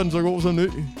 Og så er den så god som ny.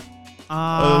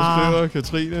 Og så skriver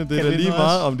Katrine, det er da lige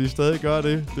meget, om de stadig gør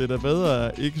det. Det er da bedre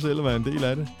at ikke selv være en del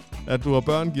af det. At du har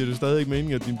børn, giver det stadig ikke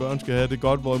mening, at dine børn skal have det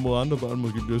godt, hvorimod andre børn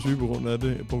måske bliver syge på grund af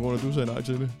det, på grund af, at du sagde nej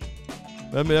til det.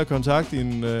 Hvad med at kontakte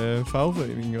din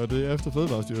fagforening, og det er efter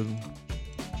Fødevarestyrelsen?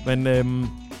 Men,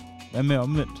 hvad med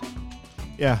omvendt?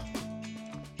 Ja.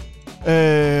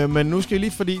 Men nu skal jeg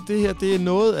lige, fordi det her, det er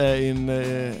noget af en...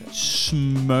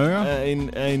 smør?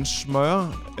 Af en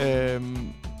smør.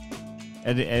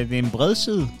 Er det en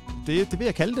bredside? Det vil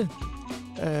jeg kalde det.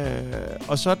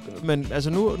 Og så, men altså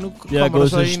nu kommer der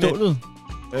så en... stålet.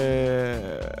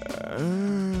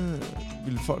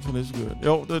 Vil folk få næste gøre?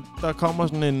 Jo, der kommer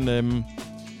sådan en...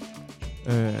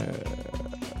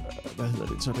 hvad hedder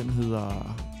det så? Den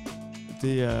hedder...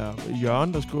 Det er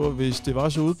Jørgen, der skriver, hvis det var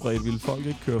så udbredt, ville folk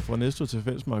ikke køre fra Næstved til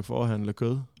Fællesmark for at handle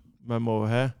kød.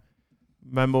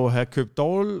 Man må have købt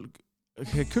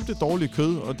det dårlige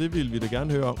kød, og det vil vi da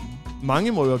gerne høre om.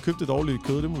 Mange må jo have købt det dårlige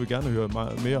kød, det må vi gerne høre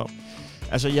meget mere om.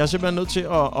 Altså, jeg er simpelthen nødt til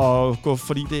at gå,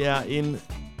 fordi det er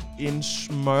en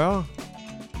smør.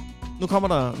 Nu kommer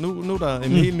der, nu er der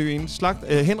en helt ny en.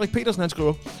 Henrik Petersen, han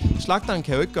skriver, slagteren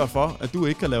kan jo ikke gøre for, at du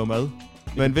ikke kan lave mad.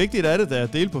 Men vigtigt er det, da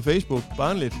at dele på Facebook.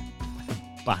 Barnligt.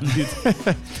 Barnligt.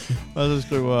 Og så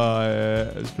skriver...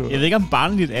 Jeg ved ikke, om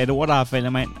barnligt er et ord, der har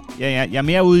faldet mig ind. Jeg er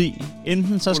mere ude i.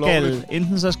 Enten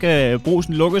så skal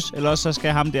brusen lukkes, eller så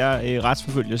skal ham der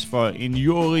retsforfølges for en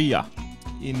jurier.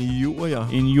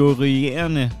 En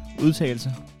jurierende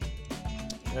udtalelse.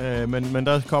 Men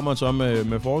der kommer så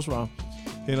med forsvar.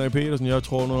 Henrik Petersen, jeg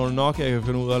tror nok, jeg kan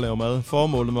finde ud af at lave mad.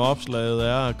 Formålet med opslaget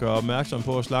er at gøre opmærksom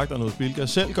på, at slagterne hos Bilka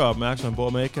selv gør opmærksom på,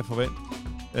 at man ikke kan forvente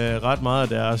ret meget af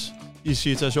deres i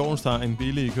citationstegn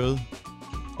billige kød.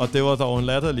 Og det var dog en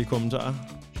latterlig kommentar.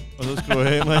 Og så skriver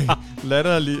Henrik,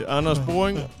 Anders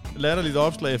Boring, latterligt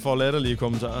opslag for latterlige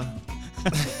kommentarer.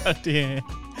 det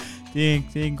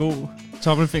er en god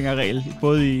tommelfingerregel,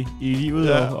 både i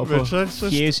livet og på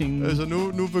fjæsingen. Altså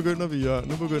nu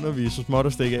begynder vi så småt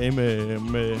at stikke af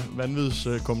med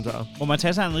vanvidskommentarer. Må man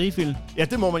tage sig en rigefil? Ja,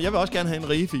 det må man. Jeg vil også gerne have en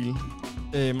rigefil.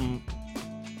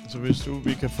 Så hvis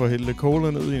vi kan få hældt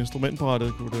cola ned i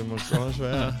instrumentbrættet, kunne det måske også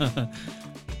være.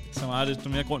 Så meget desto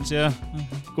mere grund til at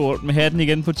gå rundt med hatten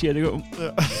igen på tier.dk.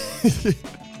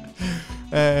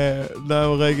 Ja. Der er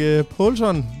jo Rikke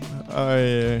Poulsson, og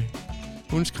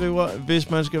hun skriver, hvis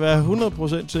man skal være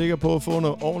 100% sikker på at få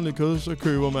noget ordentligt kød, så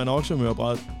køber man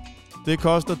oksemørbræt. Det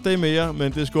koster det mere,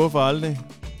 men det skuffer aldrig.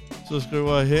 Så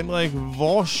skriver Henrik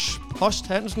Vors Post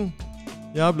Hansen,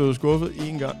 jeg er blevet skuffet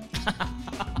én gang.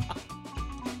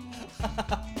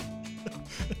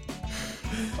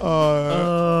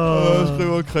 Og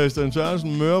skriver Christian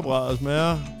Sørensen, mørbrædet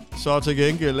smager så til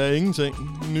gengæld af ingenting.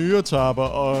 Nyretapper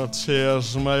og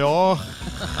Terres Major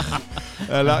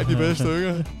er langt de bedste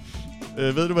stykker.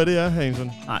 Ved du, hvad det er,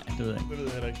 Hansen? Nej, det ved jeg ikke. Det ved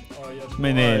jeg heller ikke. Og jeg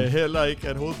tror heller ikke,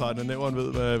 at hovedparten af nævren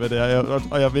ved, hvad det er.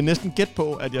 Og jeg vil næsten gætte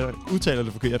på, at jeg udtaler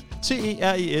det forkert.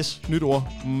 T-E-R-E-S, nyt ord,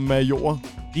 major.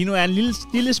 Lige nu er jeg en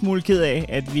lille smule ked af,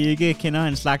 at vi ikke kender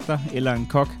en slagter eller en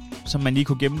kok, som man lige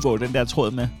kunne gennemgå den der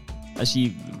tråd med. Og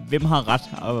sige, hvem har ret,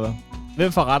 og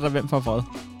hvem får ret, og hvem får fred.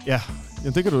 Ja,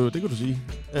 jamen, det kan du sige.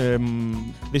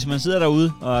 Hvis man sidder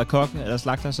derude og er kok eller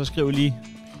slagter, så skriv lige.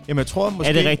 Jamen, jeg tror måske...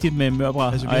 Er det rigtigt med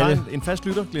mørbræd? Altså, vi har en fast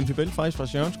lytter, Glenn Fibel, faktisk fra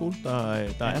Sjørens Skole,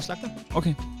 der er slagter.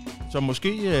 Okay. Så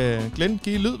måske, Glenn,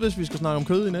 giv lyd, hvis vi skal snakke om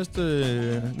kød i næste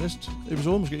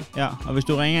episode måske. Ja, og hvis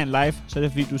du ringer en live, så er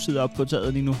det fordi, du sidder oppe på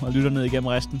taget lige nu og lytter ned igennem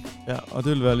resten. Ja, og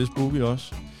det vil være lidt spooky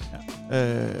også. Ja.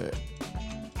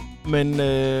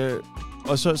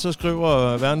 Og så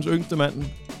skriver verdens yngste mand,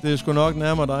 det er sgu nok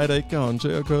nærmere dig, der ikke kan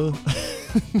håndtere kød.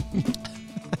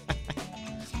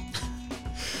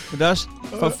 Men det er også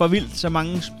for vildt så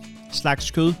mange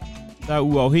slags kød, der er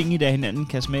uafhængigt af hinanden,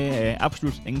 kan smage af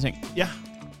absolut ingenting. Ja,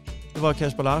 det var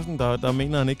Kasper Larsen, der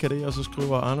mener, han ikke kan det, og så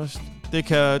skriver Anders,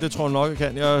 det tror jeg nok, jeg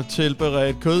kan. Jeg har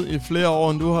tilberedt kød i flere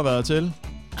år, end du har været til.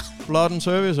 Blot en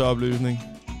serviceoplysning.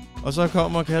 Og så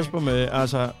kommer Kasper med,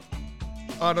 altså,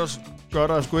 Anders, gør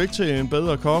der sgu ikke til en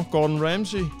bedre kok. Gordon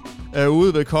Ramsay er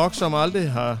ude ved kok,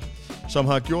 som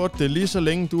har gjort det lige så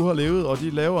længe du har levet, og de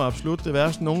laver absolut det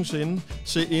værste nogensinde.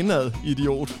 Se indad,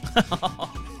 idiot.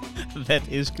 That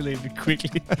escalated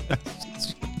quickly.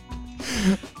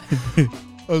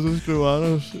 Og så skriver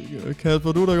Anders,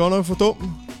 Kasper, du er da godt nok for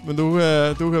dum. Men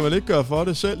du kan vel ikke gøre for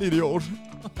det selv, idiot?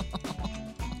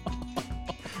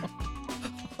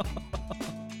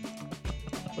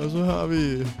 Og så har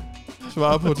vi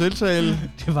svar på tiltale.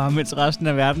 Det var, mens resten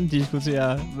af verden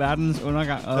diskuterer verdens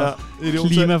undergang og idiot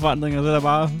klimaforandringer, så er der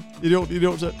bare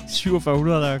idiot selv.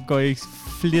 4700, der går i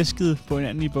flæsket på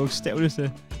hinanden i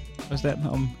bogstaveligste forstand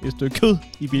om et stykke kød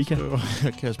i Bilka.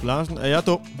 Kasper Larsen, er jeg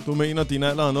dum? Du mener, din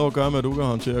alder har noget at gøre med, at du kan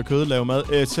håndtere kød, lave mad,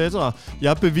 etc.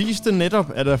 Jeg beviste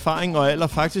netop, at erfaring og alder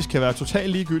faktisk kan være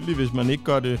totalt ligegyldig, hvis man ikke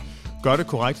gør det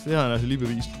korrekt. Det har han altså lige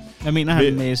bevist. Jeg mener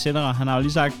han med etc. Han har jo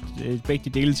lige sagt begge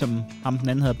de dele, som ham den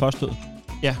anden havde påstået.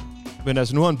 Ja, men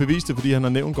altså nu har han bevist det, fordi han har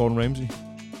nævnt Gordon Ramsay.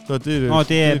 Så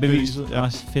det er beviset. Ja.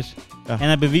 Fedt. Ja. Han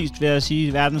har bevist ved at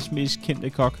sige verdens mest kendte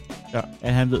kok,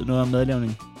 at han ved noget om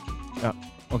madlavning. Ja.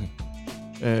 Okay.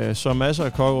 Så masser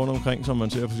af kokke rundt omkring, som man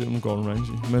ser for eksempel Gordon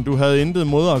Ramsay. Men du havde intet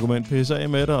modargument. Pisse af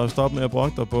med dig og stop med at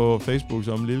brokke dig på Facebook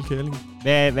som en lille kælling.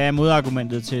 Hvad er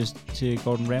modargumentet til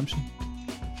Gordon Ramsay?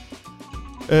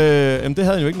 Jamen det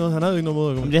havde han jo ikke noget. Han havde jo ikke noget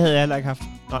modargument. Men det havde jeg heller ikke haft.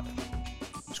 Nej.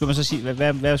 Skulle man så sige,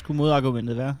 hvad skulle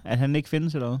modargumentet være? At han ikke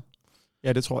findes eller hvad?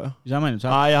 Ja, det tror jeg. Så har man jo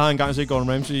tabt. Nej, jeg har engang set Gordon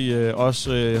Ramsay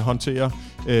også håndtere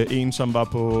en, som var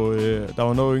på... der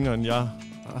var noget yngre, end jeg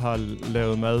har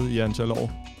lavet mad i antal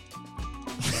år.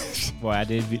 Hvor er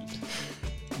det vildt.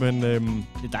 Men det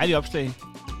er et dejligt opslag.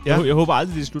 Ja. Jeg håber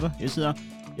aldrig, det slutter.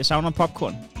 Jeg savner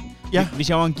popcorn. Ja. Hvis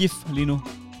jeg var en gif lige nu,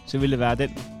 så ville det være den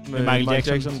med Michael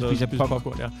Jackson der spiser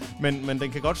popcorn. Ja. Men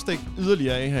den kan godt stikke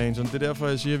yderligere af, Hansen. Det er derfor,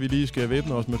 jeg siger, at vi lige skal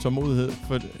væbne os med tålmodighed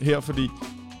fordi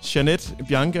Jeanette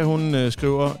Bianca, hun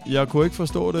skriver, jeg kunne ikke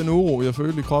forstå den uro, jeg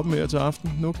følte i kroppen her til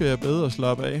aften. Nu kan jeg bedre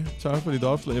slappe af. Tak for dit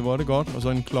opslag, hvor er det godt. Og så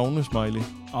en klovne-smiley.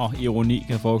 Ironi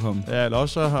kan forekomme. Ja, eller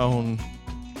også så har hun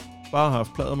bare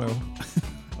haft pladermave.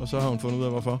 Og så har hun fundet ud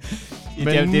af, hvorfor.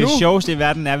 Men det sjoveste i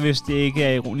verden er, hvis det ikke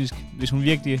er ironisk. Hvis hun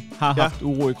virkelig har haft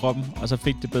uro i kroppen, og så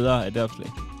fik det bedre af det opslag.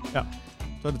 Ja,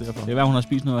 så er det derfor. Det er, hun har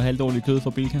spist noget halvdårligt kød fra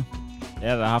Bilka.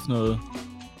 Ja, der har haft noget...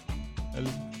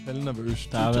 Nervøs.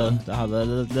 Der har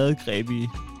været lavet greb i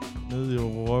nede i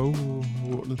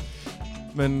røvhullet.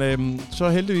 Men så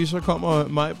heldigvis så kommer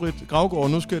Maj-Britt Gravgaard.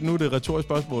 Nu er det et retorisk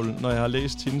spørgsmål, når jeg har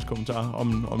læst hendes kommentar,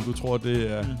 om du tror,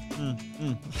 det er...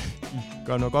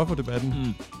 gør noget godt for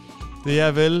debatten. Det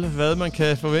er vel, hvad man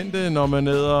kan forvente, når man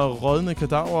æder rådne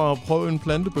kadaver og prøver en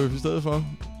plantebøf i stedet for.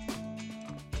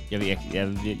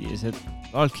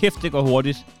 Hold kæft, det går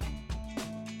hurtigt.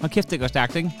 Hold kæft, det går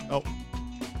stærkt, ikke? Jo.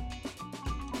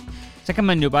 Så kan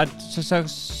man jo bare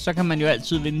så kan man jo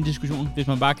altid vinde en diskussion, hvis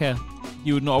man bare kan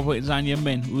hive den over på ens egen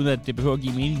hjemmebane, uden at det behøver at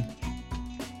give mening.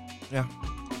 Ja.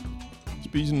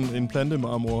 Spise en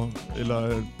plantemarmor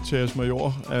eller tæres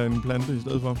major af en plante i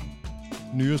stedet for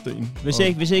nyresten. Hvis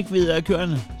jeg ikke ved at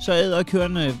køerne, så æder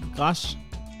køerne græs,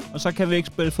 og så kan vi ikke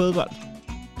spille fodbold.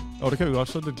 Det kan vi godt,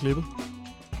 så er det klippet.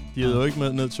 De æder jo ikke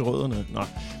med ned til rødderne. Nej.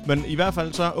 Men i hvert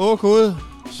fald så,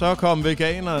 så kom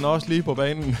veganeren også lige på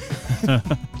banen.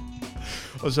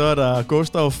 Og så er der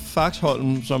Gustav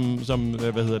Faxholm, som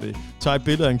tager et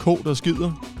billede af en ko, der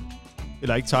skider.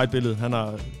 Eller ikke tager et billede, han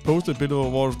har postet et billede,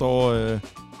 hvor der står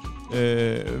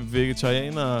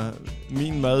vegetarianer,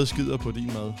 min mad skider på din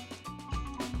mad.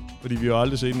 Fordi vi har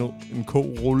aldrig set en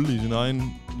ko rulle i sin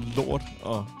egen lort.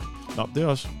 Det er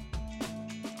også.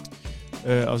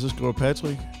 Og så skriver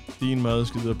Patrick, din mad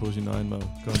skider på sin egen mad.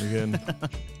 Kom igen.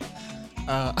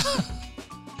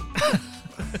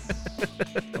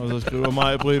 Og så skriver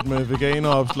Maj-Britt med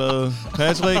veganeropslaget.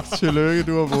 Patrick, tillykke,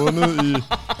 du har vundet i...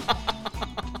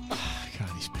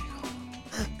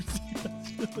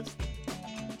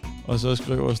 Og så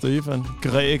skriver Stefan,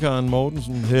 grækeren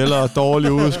Mortensen, hellere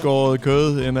dårligt udskåret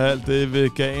kød end alt det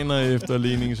veganer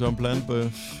efterligning som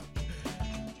plantbøf.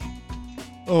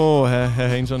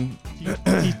 Hansen.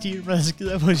 De mad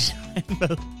skider på sin egen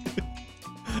mad.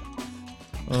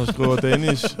 Og så skriver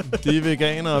Dennis, de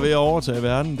veganere er ved at overtage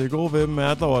verden. Det gode ved dem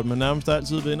er dog, at man nærmest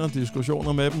altid vinder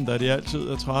diskussioner med dem, da de altid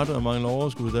er trætte og mangler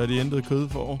overskud, da de intet kød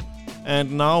får.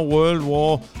 And now World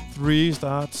War 3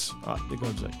 starts. Nej, det gør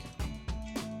det ikke.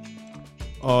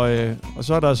 Og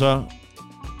så er der så...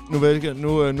 Nu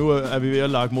er vi ved at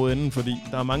lage mod enden, fordi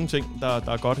der er mange ting, der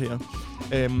er godt her.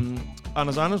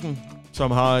 Anders Andersen,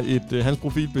 som har hans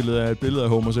profilbillede er et billede af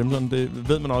Homer Simpson. Det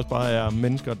ved man også bare er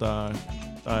mennesker, der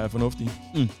er fornuftige.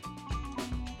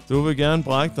 Du vil gerne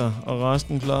brække dig, og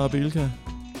resten klarer Bilka.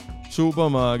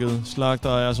 Supermarked. Slagter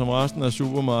er som resten af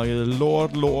supermarkedet.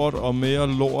 Lort og mere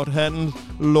lort. Handel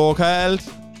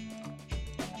lokalt.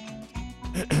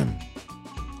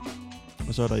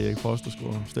 Og så er der Erik Post, der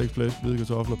skriver stegt flæsk, hvide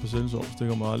kartofler, persillesovs. Det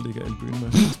kommer aldrig galt i byen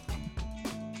med.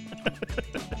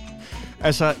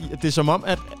 Altså, det er som om,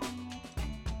 at...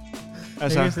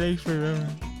 Altså, jeg kan slet ikke følge med.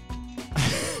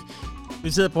 Vi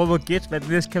sidder og prøver at gætte, hvad det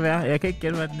næste kan være. Jeg kan ikke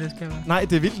gætte, hvad det næste kan være. Nej,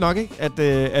 det er vildt nok, ikke?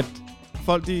 At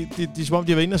folk, de som om,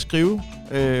 de har været inde og skrive.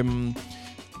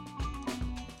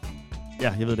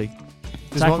 Ja, jeg ved det ikke.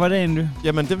 Tak for det, Andy.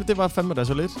 Jamen, det var fandme da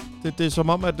så lidt. Det er som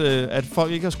om, at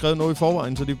folk ikke har skrevet noget i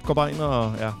forvejen, så de går bare ind og...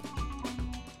 Ja,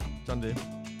 sådan det.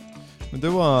 Men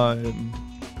det var...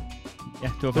 Ja,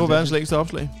 det var verdens længste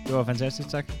opslag. Det var fantastisk,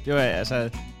 tak. Det var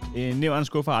altså... Nævren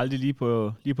skuffer aldrig lige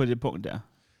på det punkt der.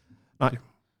 Nej.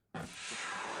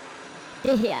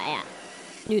 Det her er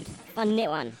nyt fra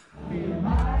Nævren.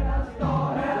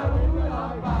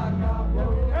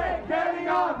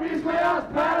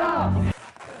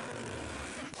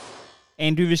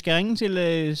 Andy, vi skal ringe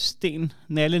til Sten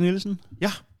Nalle Nielsen. Ja.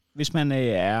 Hvis man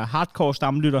er hardcore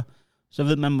stamlytter, så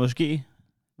ved man måske,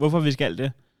 hvorfor vi skal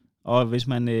det. Og hvis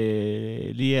man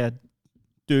lige er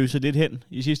døset lidt hen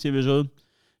i sidste episode,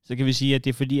 så kan vi sige, at det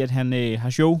er fordi, at han har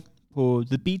show på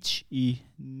The Beach i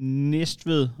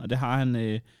Næstved, og det har han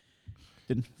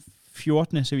den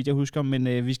 14. så vidt jeg husker,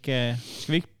 men vi skal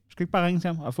vi ikke bare ringe til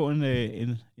ham og få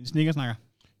en snickersnakker?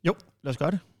 Jo, lad os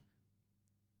gøre det.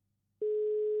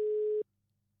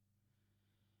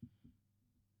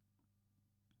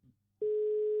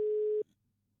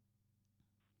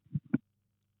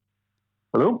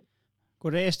 Hallo?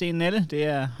 Goddag, Sten Nalle. Det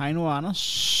er Heino og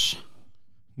Anders.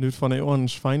 Nyt fra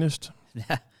Næverens finest.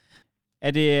 Ja.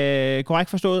 Er det korrekt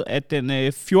forstået, at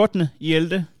den 14. i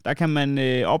 11., der kan man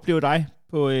opleve dig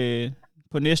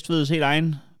på Næstveds helt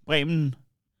egen Bremen?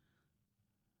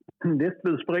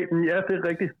 Næstveds Bremen, ja, det er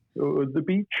rigtigt. The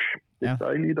Beach. Det er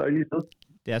et dejligt sted.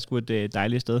 Det er sgu et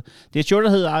dejligt sted. Det er et show, der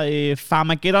hedder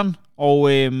Farmageddon, og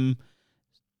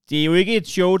det er jo ikke et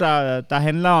show, der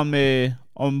handler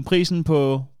om prisen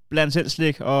på blandt selv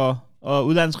slik og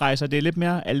udlandsrejser. Det er lidt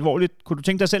mere alvorligt. Kunne du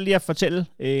tænke dig selv lige at fortælle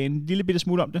en lille bitte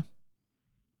smule om det?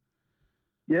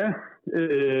 Ja,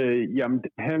 jamen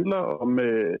det handler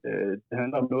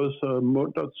om noget så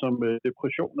muntert som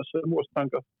depression og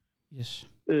selvmordstanker. Yes.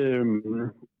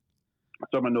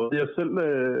 Som er noget, jeg selv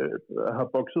har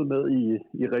bokset med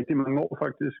i rigtig mange år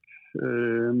faktisk.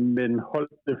 Men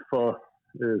holdt det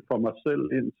for mig selv,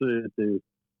 indtil det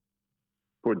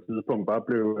på et tidspunkt bare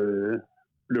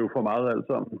blev for meget alt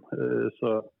sammen.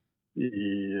 Så i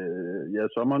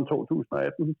sommeren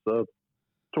 2018, så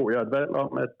tog jeg et valg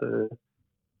om,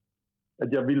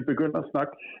 at jeg ville begynde at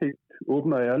snakke helt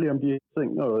åbent og ærligt om de her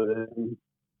ting, og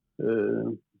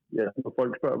når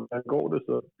folk spørger, hvordan går det,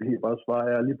 så vil jeg bare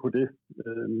svare ærligt på det.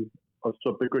 Og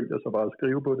så begyndte jeg så bare at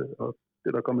skrive på det, og det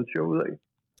er der kommet et show ud af.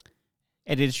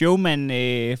 Er det et show, man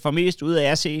får mest ud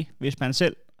af at se, hvis man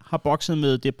selv har bokset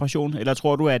med depression, eller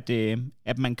tror du,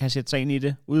 at man kan sætte sig ind i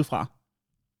det udefra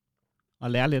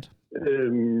og lære lidt?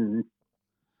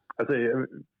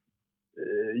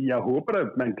 Jeg håber,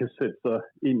 at man kan sætte sig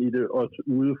ind i det også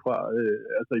udefra.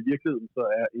 I virkeligheden så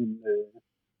er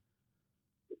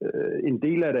en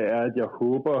del af det er, at jeg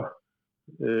håber,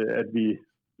 at vi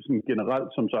sådan generelt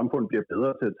som samfund bliver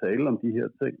bedre til at tale om de her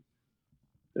ting.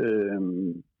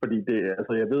 Fordi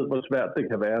jeg ved, hvor svært det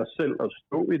kan være selv at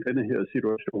stå i denne her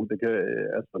situation.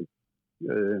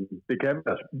 Det kan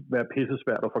være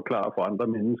pissesvært at forklare for andre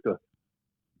mennesker,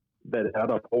 hvad det er,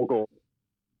 der foregår.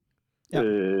 Ja.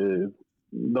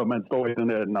 Når man står i den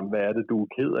her, hvad er det, du er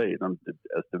ked af?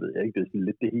 Det ved jeg ikke, det er sådan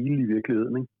lidt det hele i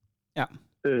virkeligheden, ikke? Ja.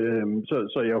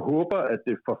 Så jeg håber, at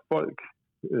det for folk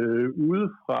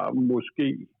udefra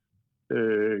måske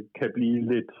kan blive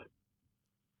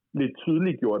lidt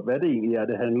tydeligt gjort, hvad det egentlig er,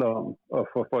 det handler om. Og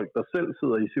for folk, der selv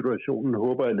sidder i situationen,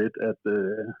 håber jeg lidt,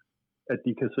 at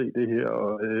de kan se det her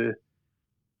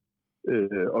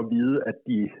og vide,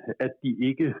 at de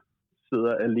ikke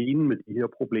sidder alene med de her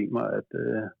problemer,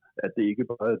 at det ikke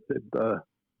bare er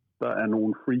der er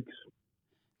nogle freaks.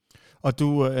 Og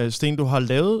du, Sten, du har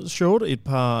lavet showet et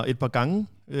par gange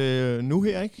nu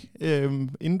her, ikke?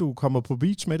 Inden du kommer på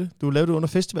Beach med det. Du lavede det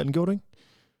under festivalen, gjorde du ikke?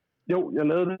 Jo, jeg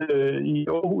lavede det i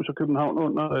Aarhus og København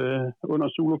under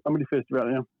Zulu Comedy Festival,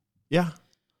 ja. Ja,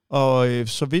 og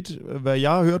så vidt, hvad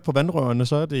jeg har hørt på vandrørene,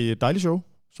 så er det et dejligt show,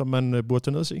 som man burde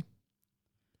tage ned og se.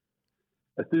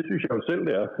 Altså, det synes jeg jo selv,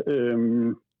 det er.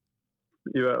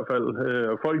 I hvert fald.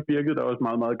 Folk virkede der også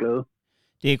meget, meget glade.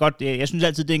 Det er godt. Jeg synes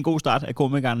altid, det er en god start af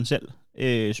komikeren selv.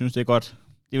 Jeg synes, det er godt.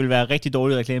 Det vil være rigtig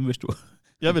dårlig reklame, hvis du...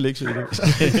 Jeg vil ikke se det.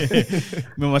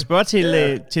 Men må spørge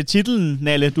til titlen,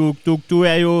 Nalle. Du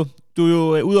er jo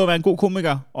udover at være en god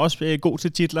komiker, også god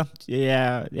til titler.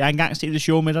 Jeg har engang set et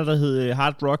show med dig, der hed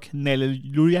Hard Rock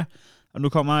Nalleluja, og nu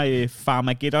kommer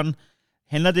Farmageddon.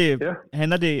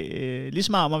 Handler det lige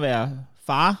så meget om at være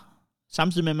far,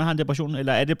 samtidig med, at man har en depression,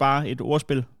 eller er det bare et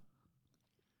ordspil?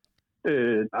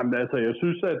 Jamen, altså, jeg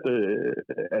synes,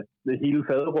 at hele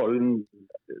faderrollen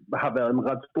har været en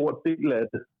ret stor del af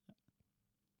det.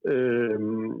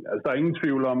 Altså, der er ingen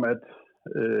tvivl om, at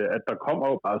der kommer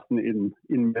jo bare sådan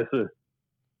en masse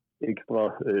ekstra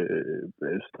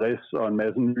stress og en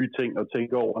masse nye ting at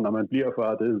tænke over, når man bliver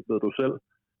far, det ved du selv.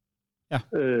 Ja.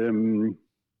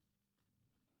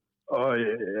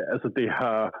 Altså det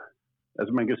har,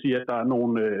 altså man kan sige, at der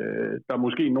er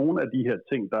måske nogle af de her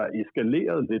ting, der er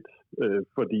eskaleret lidt,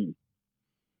 fordi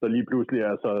der lige pludselig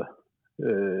er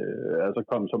så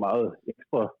kommet så meget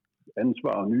ekstra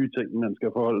ansvar og nye ting, man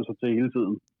skal forholde sig til hele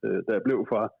tiden, da jeg blev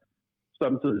far.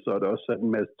 Samtidig så er der også sat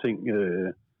en masse ting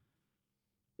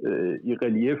i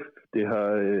relief. Det har,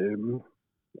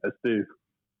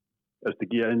 det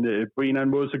giver på en eller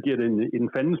anden måde, så giver det en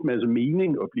fandens masse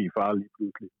mening at blive far lige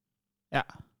pludselig. Ja.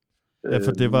 Ja,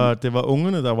 for det var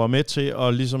ungerne, der var med til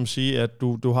at ligesom sige, at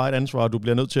du har et ansvar, og du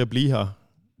bliver nødt til at blive her.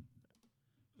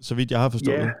 Så vidt jeg har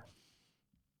forstået.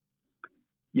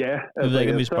 Ja, altså, jeg ved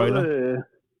ikke, om vi spoiler.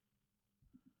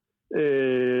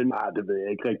 Nej, det ved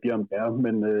jeg ikke rigtigt, om det er.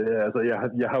 Men altså,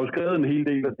 jeg har jo skrevet en hel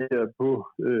del af det her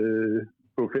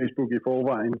på Facebook i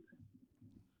forvejen.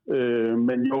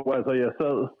 Men jo, altså, jeg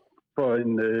sad for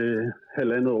en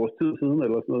halvandet års tid siden,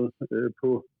 eller sådan noget,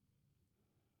 på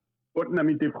bunden af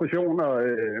min depression,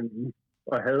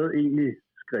 og havde egentlig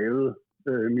skrevet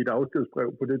mit afskedsbrev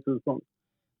på det tidspunkt.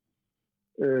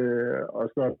 Og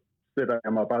så sætter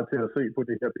jeg mig bare til at se på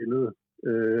det her billede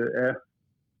af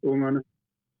ungerne,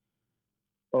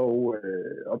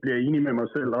 og bliver enig med mig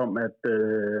selv om, at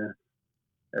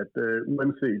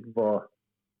uanset hvor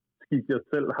skidt jeg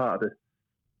selv har det,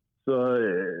 så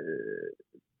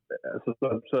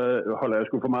holder jeg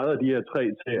sgu for meget af de her tre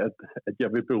til, at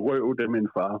jeg vil berøve dem en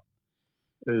far.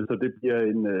 Så det bliver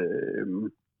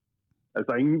altså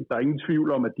der er ingen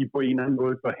tvivl om, at de på en eller anden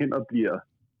måde går hen og bliver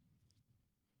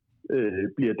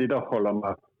det, der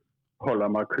holder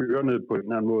mig kørende på en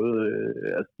eller anden måde.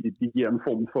 Altså de giver en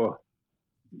form for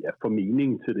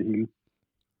mening til det hele.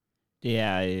 Det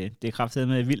er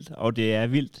kraftedeme vildt, og det er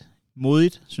vildt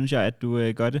modigt, synes jeg, at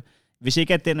du gør det. Hvis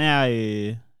ikke at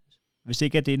hvis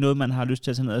ikke at det er noget, man har lyst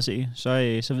til at tage ned og se,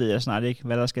 så ved jeg snart ikke,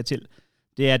 hvad der skal til.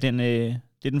 Det er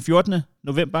den 14.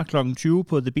 november kl. 20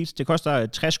 på The Beach. Det koster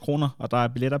 60 kroner, og der er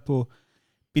billetter på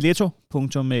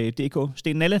billetto.dk.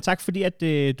 Sten Nalle, tak fordi at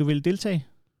du ville deltage.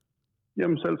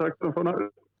 Jamen selv tak for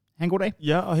fornøjelse. Ha' en god dag.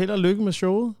 Ja, og held og lykke med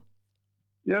showet.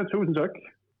 Ja, tusind tak.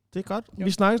 Det er godt.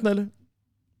 Vi snakkes, Nalle.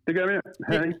 Det gør vi.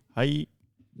 Hej. Hej.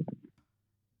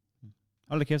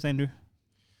 Hold da kæft, Andy.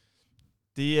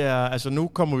 Det er, altså nu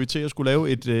kommer vi til at skulle lave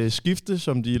et skifte,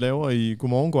 som de laver i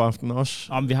Godmorgen, God Aften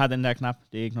også. Om vi har den der knap,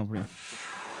 det er ikke noget problem.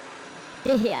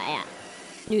 Det her er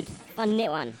nyt fra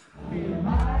Nævren.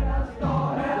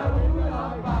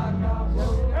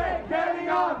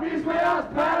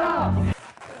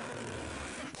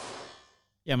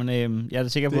 Jamen, jeg er da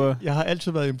sikker på... Jeg har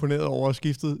altid været imponeret over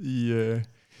skiftet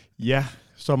i,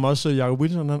 som også Jacob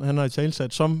Wilson, han har i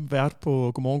talsat som vært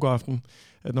på Godmorgen, God Aften,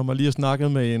 at når man lige har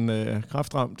snakket med en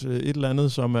kræftramt et eller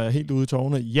andet, som er helt ude i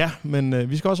tårne. Ja, men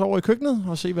vi skal også over i køkkenet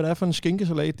og se, hvad det er for en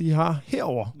skinkesalat, de har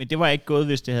herover. Men det var ikke gået,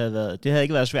 hvis det havde været... Det havde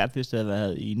ikke været svært, hvis det havde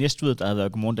været i Næstved, der havde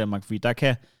været Godmorgen Danmark, fordi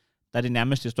der er det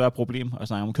nærmest et større problem at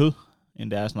snakke om kød,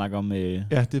 end det er at snakke om, det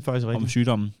er faktisk rigtigt. Om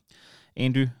sygdommen.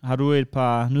 Andy, har du et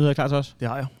par nyheder klar til os? Det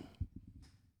har jeg.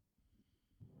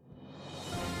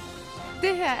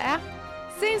 Det her er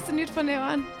seneste nyt fra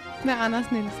Nævren med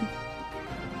Anders Nielsen.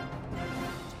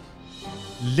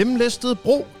 Lemlæstet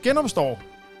bro genopstår.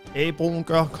 A-broen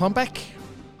gør comeback.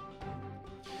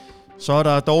 Så er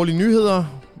der dårlige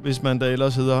nyheder, hvis man da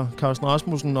ellers hedder Carsten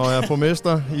Rasmussen og er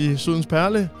borgmester i Sydens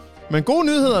Perle. Men gode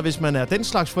nyheder, hvis man er den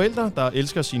slags forældre, der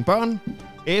elsker sine børn.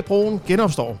 A-broen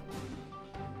genopstår.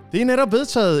 Det er netop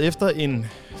vedtaget efter en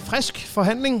frisk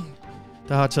forhandling,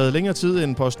 der har taget længere tid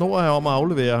end PostNord om at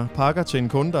aflevere pakker til en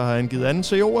kunde, der har angivet anden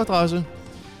CO-adresse.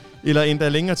 Eller endda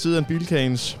længere tid end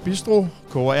Bilkagens Bistro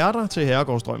koger ærter til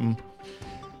Herregårdsdrømmen.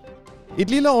 Et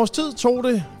lille års tid tog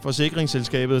det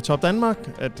forsikringsselskabet Top Danmark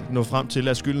at nå frem til,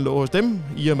 at skylden lå hos dem,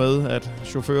 i og med at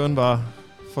chaufføren var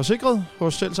forsikret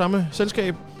hos selv samme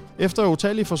selskab. Efter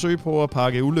utallige forsøg på at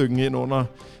pakke ulykken ind under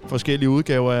forskellige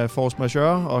udgaver af force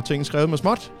majeure og ting skrevet med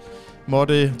småt,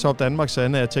 måtte Top Danmark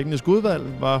sande, at teknisk udvalg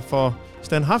var for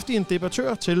standhaftig en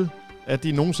debattør til, at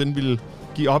de nogensinde ville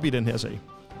give op i den her sag.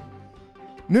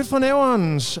 Nyt fra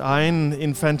Næverens egen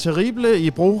infanterible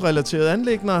i bro-relaterede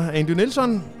anliggender, Andy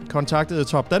Nielsen, kontaktede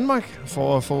Top Danmark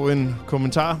for at få en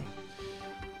kommentar.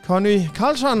 Conny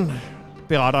Carlson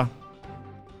beretter: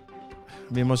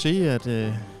 Vi må sige, at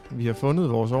vi har fundet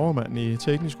vores overmand i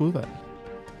teknisk udvalg.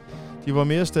 De var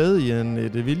mere stadig end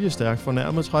et viljestærkt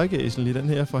fornærmet trækæsel i den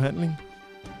her forhandling.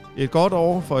 Et godt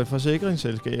år for et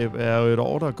forsikringsselskab er jo et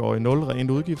år, der går i nul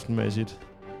rent udgiftsmæssigt.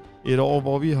 Et år,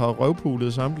 hvor vi har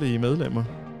røvpulet samtlige medlemmer.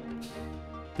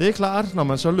 Det er klart, når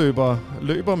man så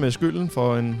løber med skylden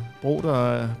for en bro,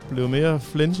 der er blevet mere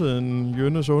flænset end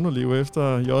Jønnes underliv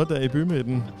efter J-dag i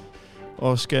bymidten,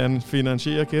 og skal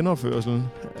finansiere genopførselen,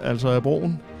 altså af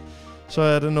broen, så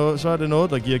er det noget,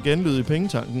 der giver genlyd i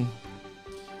pengetanken.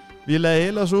 Vi lagde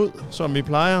ellers ud, som vi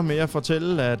plejer, med at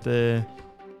fortælle, at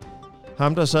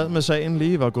ham, der sad med sagen,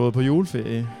 lige var gået på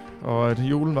juleferie, og at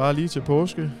julen var lige til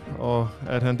påske, og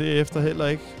at han derefter heller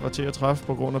ikke var til at træffe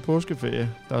på grund af påskeferie,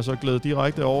 der så gled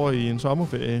direkte over i en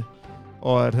sommerferie,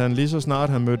 og at han lige så snart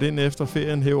han mødte ind efter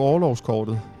ferien hæv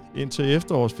orlovskortet, indtil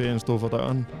efterårsferien stod for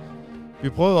døren. Vi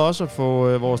prøvede også at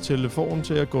få vores telefon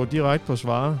til at gå direkte på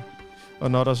svare,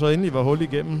 og når der så endelig var hul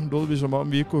igennem, lød vi som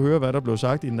om vi ikke kunne høre, hvad der blev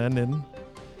sagt i den anden ende.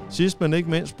 Sidst men ikke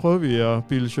mindst prøvede vi at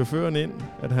bilde chaufføren ind,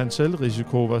 at hans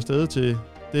selvrisiko var steget til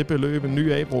det beløb, en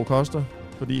ny A-bro koster,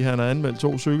 fordi han har anmeldt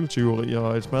 2 cykeltyverier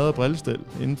og et smadret brillestel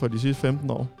inden for de sidste 15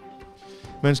 år.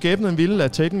 Men skæbnen ville,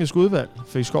 at teknisk udvalg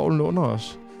fik skovlen under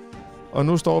os. Og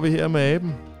nu står vi her med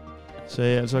aben,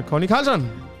 sagde altså Conny Carlson,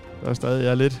 der stadig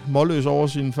er lidt målløs over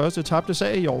sin første tabte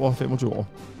sag i over 25 år.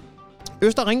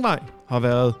 Øster Ringvej har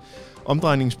været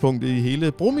omdrejningspunktet i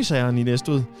hele bromisæren i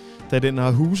Næstved, da den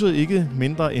har huset ikke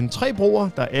mindre end 3 broer,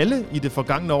 der alle i det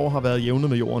forgangne år har været jævnet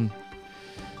med jorden.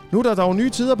 Nu er der dog nye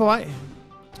tider på vej.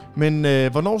 Men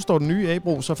hvornår står den nye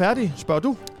A-bro så færdig, spørger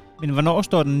du? Men hvornår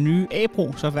står den nye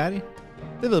A-bro så færdig?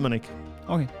 Det ved man ikke.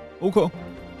 Okay.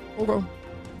 OK.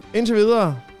 Indtil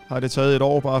videre har det taget et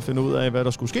år bare at finde ud af, hvad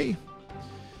der skulle ske.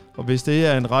 Og hvis det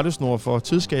er en rettesnor for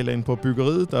tidsskalaen på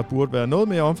byggeriet, der burde være noget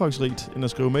mere omfangsrigt end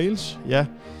at skrive mails, ja,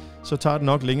 så tager det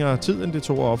nok længere tid, end det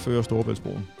tog at opføre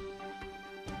Storebæltsbroen.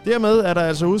 Dermed er der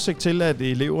altså udsigt til, at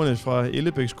eleverne fra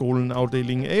Ellebæk-skolen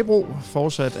afdelingen A-bro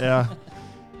fortsat er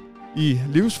i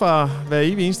livsfare hver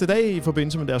evig eneste dag i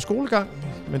forbindelse med deres skolegang.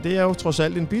 Men det er jo trods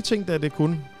alt en biting, da det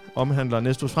kun omhandler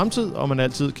Næstveds fremtid, og man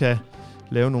altid kan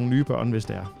lave nogle nye børn, hvis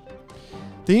det er.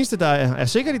 Det eneste, der er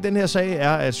sikkert i den her sag,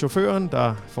 er, at chaufføren,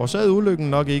 der forårsagede ulykken,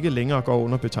 nok ikke længere går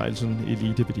under betegnelsen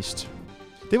elitepedist.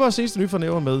 Det var sidste nyt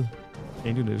fornæver med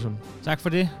Andy Nielsen. Tak for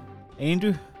det,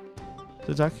 Andy.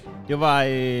 Det tak. Det var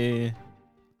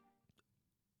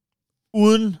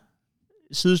uden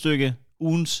sidestykke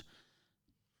ugens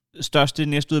største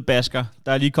Næstved-basker,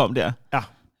 der lige kom der. Ja.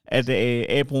 At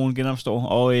A-broen genopstår.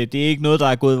 Og det er ikke noget, der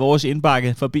er gået vores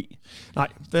indbakke forbi. Nej,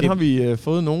 den har vi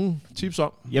fået nogle tips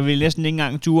om. Jeg vil næsten ikke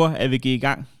engang ture, at vi gik i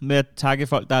gang med at takke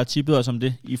folk, der har tippet os om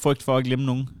det, i frygt for at glemme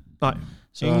nogen. Nej,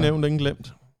 så ingen nævnt, ingen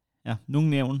glemt. Ja, nogen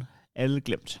nævnt, alle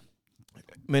glemt.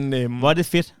 Men hvor er det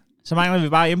fedt. Så mangler vi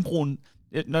bare M-broen.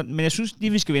 Men jeg synes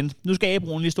lige, vi skal vente. Nu skal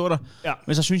A-broen lige stå der. Ja.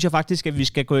 Men så synes jeg faktisk, at vi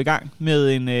skal gå i gang med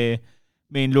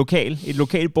et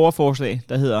lokalt borgerforslag,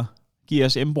 der hedder Giv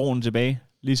os M-broen tilbage.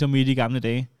 Ligesom i de gamle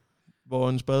dage. Hvor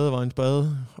en spade var en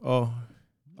spade, og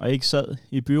ikke sad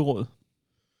i byrådet.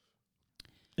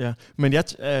 Ja, men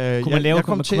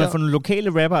kunne man få nogle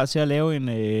lokale rappere til at lave en...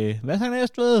 hvad så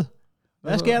Næstved?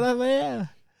 Hvad sker der med?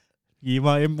 Giv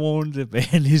mig M-broen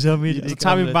tilbage, ligesom i... Så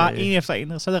tager vi bare en efter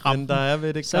en, og så er det ramt. Men der er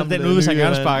ved det så gamle, den ude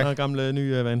nye, gamle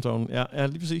nye vandtårn. Ja,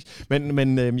 lige præcis.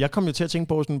 Men jeg kom jo til at tænke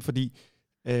på sådan, fordi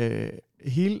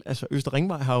Øster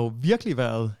Ringvej har jo virkelig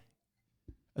været...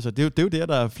 Altså, det er jo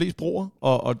der er flest broer,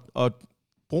 og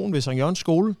broen ved Sankt Jørgens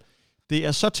skole, det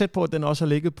er så tæt på, at den også har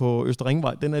ligget på Øster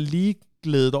Ringvej. Den er lige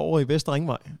glædet over i Vester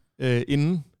Ringvej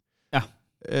inden. Ja.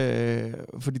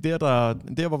 Fordi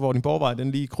der hvor Vordingborgvej,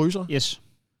 den lige krydser, yes.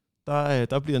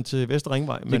 Der bliver den til Vester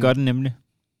Ringvej. Det gør den nemlig.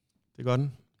 Det gør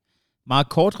den. Meget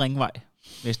kort ringvej,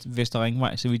 Vester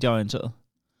Ringvej, så vidt jeg er orienteret.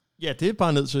 Ja, det er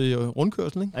bare ned til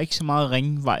rundkørslen, ikke? Der er ikke så meget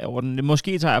ringvej over den.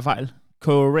 Måske tager jeg fejl.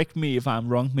 Correct me if I'm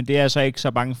wrong, men det er jeg så ikke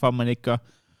så bange for, at man ikke gør.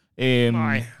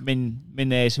 Nej.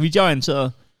 Men så vidt jeg er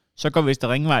orienteret, så går Vester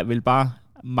Ringvej vel bare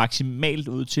maksimalt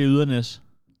ud til Ydernæs.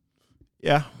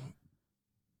 Ja.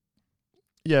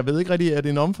 Jeg ved ikke rigtig, er det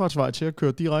en omfartsvej til at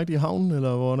køre direkte i havnen,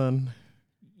 eller hvordan?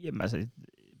 Jamen altså,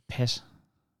 pas.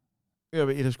 Jeg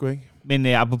ved det sgu ikke. Men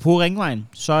apropos Ringvejen,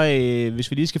 så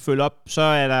hvis vi lige skal følge op, så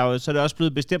er det også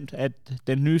blevet bestemt, at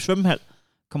den nye svømmehal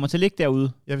kommer til at ligge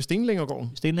derude. Ja, ved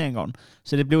Stenlængergården.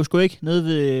 Så det blev sgu ikke nede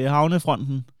ved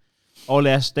havnefronten. Og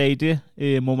lad os da i det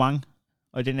moment,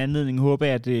 og i den anledning håber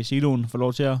jeg, at siloen får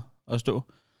lov til at stå.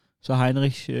 Så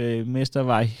Heinrichs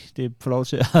mestervej, det får lov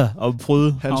til at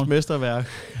bryde hans havn. Mesterværk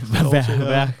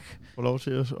får lov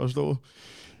til at stå.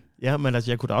 Ja, men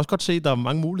altså, jeg kunne da også godt se, at der er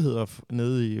mange muligheder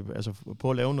nede i, altså, på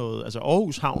at lave noget. Altså,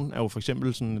 Aarhus Havn er jo for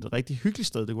eksempel sådan et rigtig hyggeligt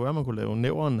sted. Det kunne være, at man kunne lave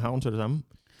Nævren Havn til det samme.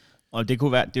 Og det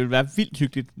ville være vildt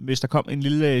hyggeligt, hvis der kom en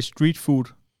lille street food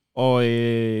og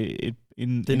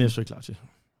Det er næste klar til.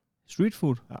 Street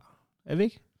food? Ja. Er vi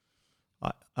ikke?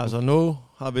 Nej, altså nu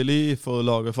har vi lige fået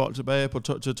lukket folk tilbage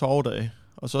til torvdag,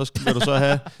 og så skal du så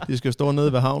have, de skal stå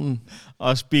nede ved havnen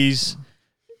og spise.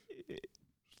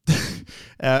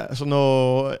 Ja, sådan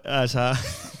noget, altså...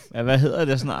 Ja, hvad hedder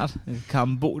det snart? En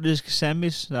kambodisk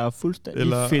sandwich, der er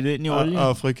fuldstændig fedtet ind i olie.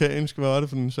 Afrikansk, hvad var det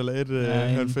for en salat,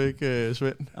 han fik,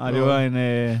 Svend? Nej, det var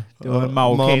en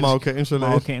marokkansk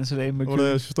salat med kød.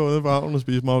 Jeg skal stå nede på havnen og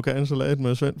spise marokkansk salat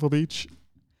med Svend fra Beach.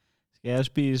 Skal jeg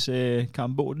spise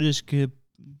kambodisk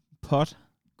pot,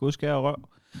 godskær og røv.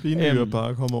 Binyre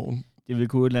bare kommer oven. Det vil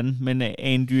kunne et eller andet, men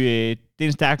Andy, det er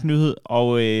en stærk nyhed, og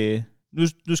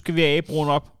nu skal vi have A-broen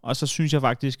op, og så synes jeg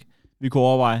faktisk, vi kunne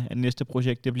overveje, at næste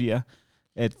projekt, det bliver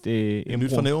at... en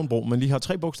nyt for Nævnbro, men lige har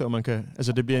 3 bogstaver, man kan...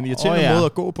 Altså, det bliver en irriterende måde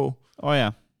at gå på. Ja.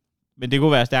 Men det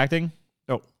kunne være stærkt, ikke?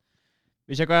 Jo.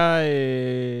 Hvis jeg gør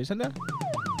sådan der...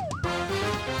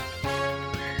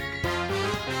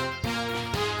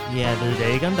 Jeg ved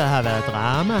da ikke, om der har været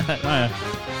drama. Nej.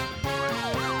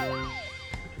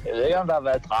 Jeg ved ikke, om der har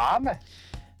været drama.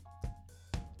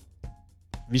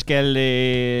 Vi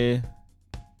skal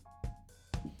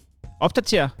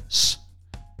opdatere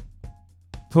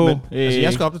på... altså,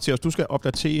 jeg skal opdatere os. Du skal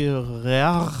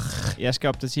opdatere... Jeg skal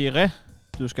opdatere.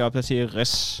 Du skal opdatere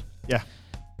res. Ja.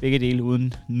 Begge dele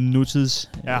uden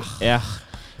nutids. Ja.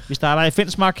 Vi starter i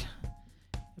Fensmark.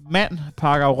 Mand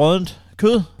pakker rådent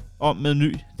kød om med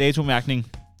ny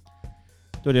datomærkning.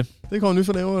 Det var det. Det kommer nyt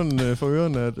for Nævnen for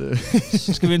ørerne, at...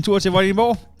 Så skal vi en tur til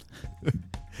Vordingborg.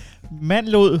 Mand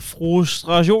lod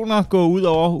frustrationer gå ud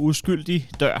over uskyldig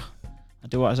dør.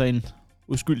 Og det var altså en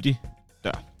uskyldig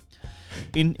dør.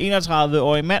 En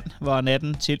 31-årig mand var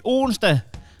natten til onsdag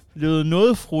blevet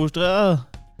noget frustreret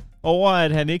over,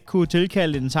 at han ikke kunne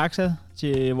tilkalde en taxa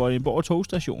til Vordingborg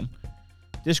togstation.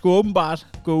 Det skulle åbenbart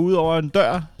gå ud over en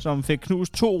dør, som fik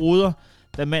knust 2 ruder,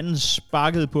 da manden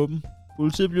sparkede på dem.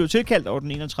 Politiet blev tilkaldt, og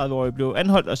den 31-årige blev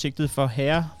anholdt og sigtet for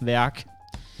hærværk.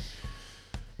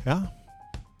 Ja.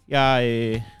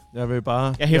 Jeg vil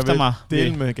bare... Jeg hæfter mig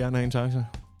dele med gerne have en taxa.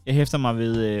 Jeg hæfter mig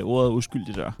ved ordet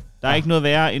uskyldig dør. Der er ikke noget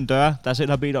værre end dør, der selv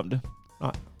har bedt om det.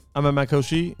 Nej. Men man kan jo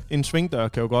sige, en svingdør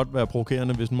kan jo godt være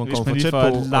provokerende, hvis man kommer for tæt på. Hvis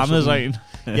man lige får lammet sig ind.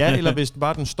 Ja, eller hvis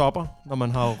bare den stopper, når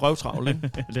man har røvtravl,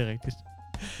 ikke? Det er rigtigt.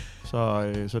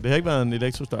 Så det har ikke været en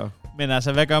elektrostør. Men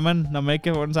altså, hvad gør man, når man ikke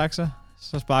kan få en taxa?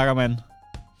 Så sparker man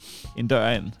en dør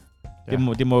ind. Ja.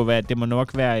 Det må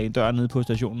nok være en dør nede på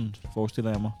stationen,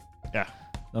 forestiller jeg mig. Ja.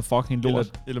 Når fucking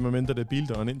lort. Eller medmindre det er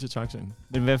bildøren ind til taxaen.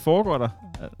 Men hvad foregår der?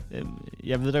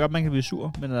 Jeg ved da godt, man kan blive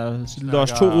sur, men der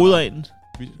låser 2 ruder ind.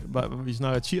 Vi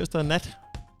snakker tirsdag nat.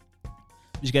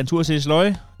 Vi skal en tur til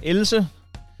Sløje. Else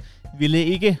ville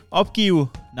ikke opgive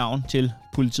navn til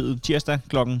politiet. Tirsdag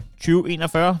kl.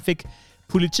 20.41 fik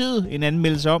politiet en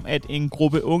anmeldelse om, at en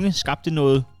gruppe unge skabte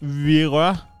noget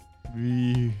virør.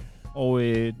 Og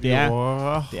det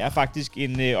er faktisk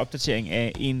en opdatering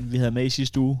af en, vi havde med i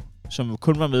sidste uge, som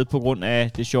kun var med på grund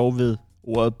af det sjove ved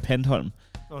ordet Pandholm.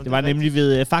 Det var nemlig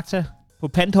ved Fakta på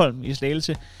Pandholm i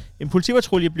Slagelse. En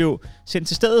politipatrulje blev sendt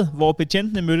til stedet, hvor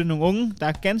betjentene mødte nogle unge,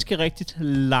 der ganske rigtigt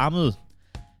larmede.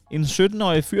 En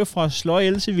 17-årig fyr fra Sløje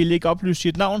Else ville ikke oplyse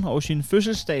sit navn og sin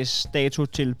fødselsdagsdato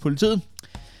til politiet,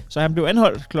 så han blev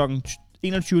anholdt kl.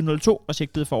 21.02 og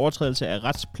sigtet for overtrædelse af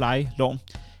retsplejeloven.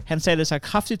 Han satte sig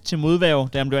kraftigt til modværge,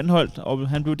 da han blev anholdt, og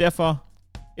han blev derfor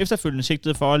efterfølgende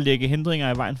sigtet for at lægge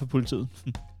hindringer i vejen for politiet.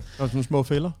 Og sådan små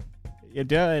fælder? Ja,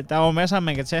 der er jo masser,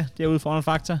 man kan tage derude foran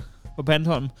Fakta på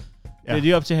Pandholm. Ja. Det er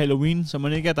lige op til Halloween, så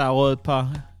man ikke er der råd et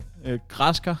par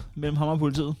græsker mellem ham og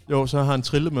politiet. Jo, så har han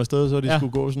trillet med afsted, så de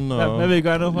skulle gå sådan og... Hvad vil I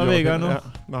gøre nu? Ja.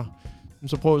 Nå.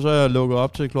 Så prøv så at lukke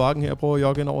op til kloakken her. Prøv at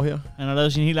jogge ind over her. Han har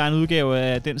lavet sin helt egen udgave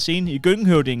af den scene i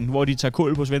Gøngenhøvdingen, hvor de tager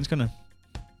kål på svenskerne.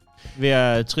 Ved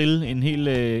at trille et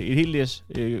helt læs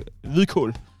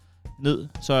hvidkål ned,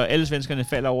 så alle svenskerne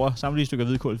falder over samtlige stykker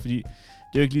hvidkål, fordi det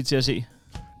er jo ikke lige til at se.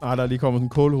 Nej, der er lige kommet sådan en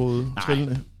kålhoved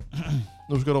trillende.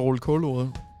 Nu skal der rulle kålhoved.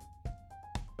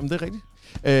 Jamen, det er rigtigt.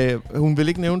 Hun vil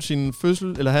ikke nævne sin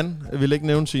fødsel, eller han vil ikke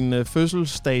nævne sin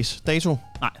fødselsdagsdato.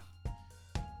 Nej.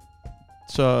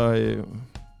 Så,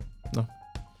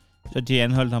 Så de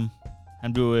anholdt ham.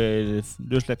 Han blev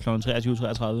løsladt kl.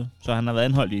 23.33, så han har været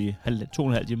anholdt i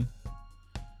 2,5 timer.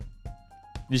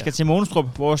 Vi skal til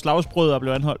Mogenstrup, hvor slagsbrødre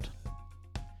blev anholdt.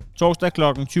 Torsdag kl.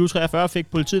 20.43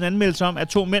 fik politiet en anmeldelse om, at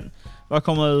 2 mænd var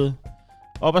kommet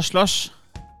op at slås,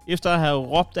 efter at have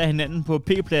råbt af hinanden på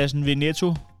P-pladsen ved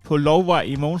Netto på Lovvej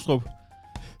i Mogenstrup.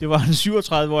 Det var en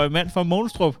 37-årig mand fra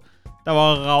Mogenstrup, der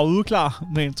var raget udklar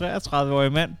med en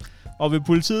 33-årig mand, og ved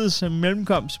politiets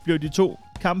mellemkomst blev de 2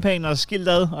 kampagner skilt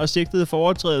ad og sigtede for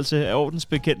overtrædelse af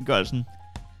ordensbekendtgørelsen.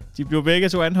 De blev begge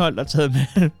to anholdt og taget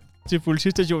med til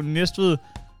politistationen i Næstved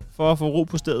for at få ro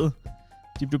på stedet.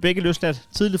 De blev begge løsladt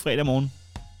tidlig fredag morgen.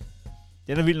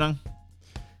 Den er vild nok.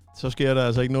 Så sker der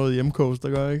altså ikke noget i hjemkost, der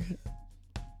gør ikke?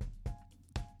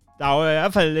 Der er jo i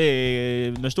hvert fald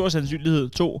med stor sandsynlighed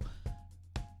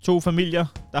to familier,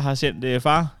 der har sendt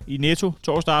far i Netto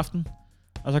torsdag aften,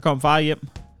 og så kom far hjem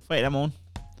fredag morgen.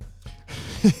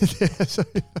 Det er så...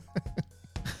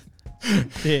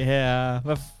 Det er...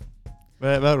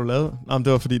 Hvad har du lavet? Nå, men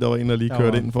det var fordi, der var en, der lige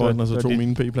kørte ind foran, og så tog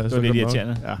mine p-pladser. Det var lidt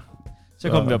irriterende. Ja. Så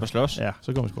kom vi op og slås. Ja,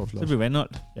 så kom vi op og slås. Så blev vi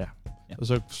anholdt. Ja. Og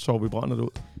så sov vi brændet ud.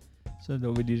 Så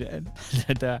lå vi lige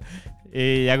der.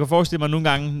 Jeg kan forestille mig nogle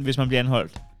gange, hvis man bliver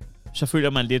anholdt, så føler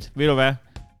man lidt, ved du hvad,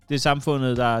 det er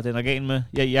samfundet, der den er galt med.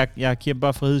 Jeg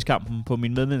kæmper frihedskampen på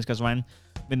mine medmenneskers vegne.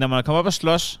 Men når man kommer op og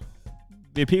slås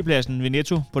ved P-pladsen ved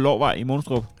Netto på Lårvej i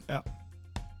Monstrup, ja,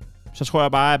 så tror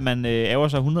jeg bare, at man ærger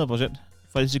sig 100%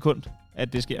 for et sekund,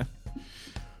 at det sker.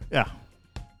 Ja.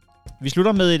 Vi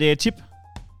slutter med et tip,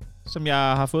 som jeg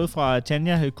har fået fra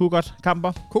Tanja Kogut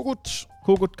Kamper.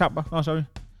 Kogut Kamper. Nå, sorry.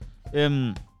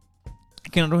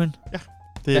 Kender du hende?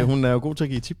 Ja. Hun er jo god til at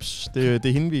give tips. Det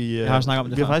er hende, vi... Jeg har snakket om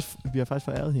det vi har faktisk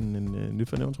foræret hende en ny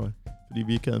fornævn, tror jeg. Fordi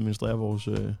vi ikke kan administrere vores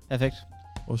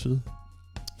side.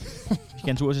 Vi skal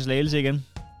en tur til Slagelse igen.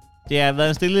 Det har været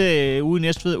en stille uge i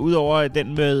Næstved, udover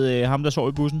den med ham, der sov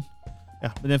i bussen. Ja.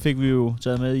 Men den fik vi jo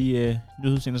taget med i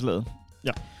nyhedsindslaget.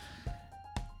 Ja.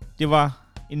 Det var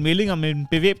en melding om en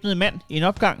bevæbnet mand i en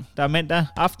opgang, der mandag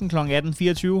aften kl.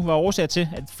 18.24 var årsag til,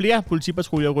 at flere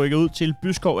politipatruljer rykkede ud til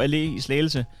Byskov Allé i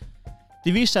Slagelse.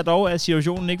 Det viste sig dog, at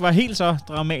situationen ikke var helt så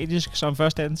dramatisk som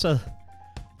først antaget.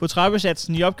 På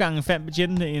trappesatsen i opgangen fandt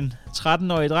betjentene en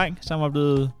 13-årig dreng, som var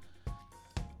blevet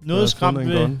noget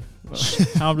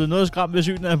skræmt ved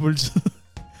synet af politiet.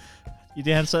 I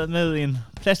det han sad med en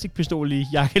plastikpistol i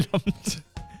jakkelommen.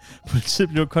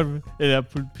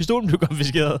 Pistolen blev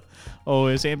konfiskeret,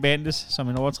 og sagen behandles som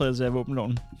en overtrædelse af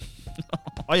våbenloven.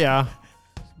 Ja.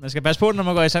 Man skal passe på, når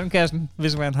man går i sandkassen,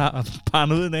 hvis man har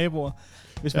paranoide naboer.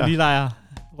 Hvis man lige leger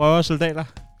røver soldater.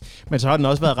 Men så har den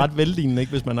også været ret vellignende,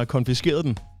 ikke, hvis man har konfiskeret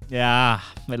den. Ja,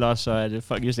 men også så er det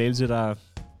folk i Slagelse, der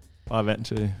bare vant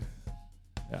til.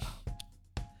 Ja.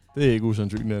 Det er ikke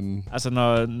usandsynligt, at den... Altså,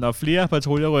 når flere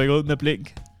patruljer rykker ud med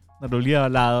blink, når du lige har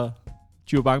lejet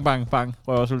bang, bang, bang,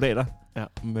 røver soldater. Ja,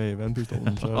 med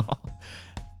vandpistolen, så...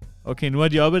 Okay, nu er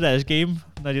de oppe i deres game,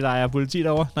 når de leger politi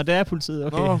derovre. Når det er politiet,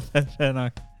 okay. Det er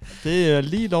nok. Det er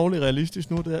lige lovligt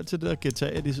realistisk nu, det er altid det der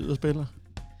GTA, de sidder og spiller.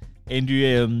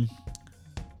 Andy,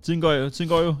 tiden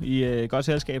går jo i godt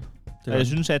selskab. Og jeg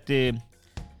synes, at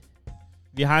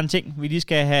vi har en ting, vi lige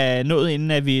skal have nået,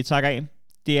 inden at vi takker af.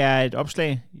 Det er et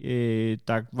opslag,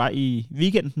 der var i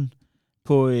weekenden.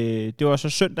 Det var så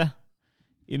søndag,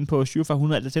 inde på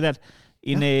 4700 alt det tilladt.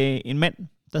 En mand,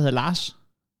 der hedder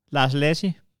Lars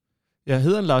Lassie. Ja,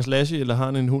 hedder han Lars Lassie, eller har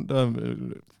han en hund, der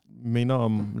minder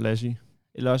om Lassie?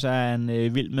 Eller også er han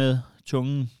vild med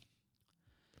tungen.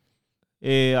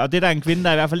 Og det er der en kvinde,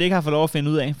 der i hvert fald ikke har fået lov at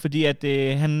finde ud af, fordi at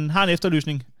han har en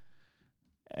efterlysning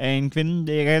af en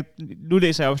kvinde. Nu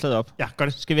læser jeg opslaget op. Ja, gør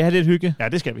det. Skal vi have lidt hygge? Ja,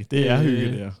 det skal vi. Det er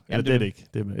hygge, det er. Ja, det er det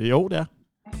ikke. Jo, det er.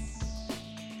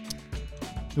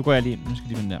 Nu går jeg lige ind. Nu skal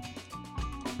de vende der.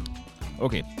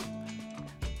 Okay.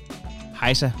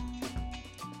 Hejsa.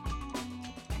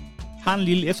 Har en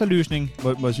lille efterlysning.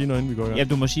 Må jeg sige noget, inden vi går i gang? Ja,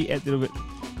 du må sige alt det, du vil.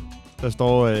 Der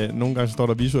står, nogle gange står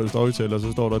der visuel storyteller,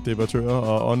 så står der debattør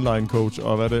og online coach,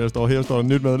 og hvad det er, står her, står der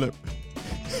nyt medlem.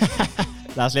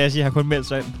 Lars Lassie har kun meldt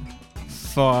sig ind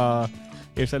for at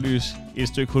efterlyse et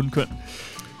stykke hundkøn.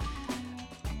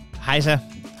 Hejsa.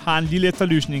 Har en lille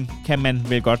efterlysning, kan man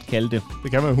vel godt kalde det.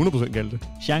 Det kan man 100% kalde det.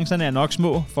 Chancerne er nok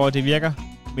små, for at det virker,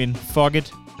 men fuck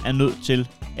it, er nødt til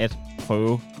at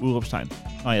prøve udråbstegn,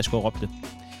 når jeg skulle råbe det.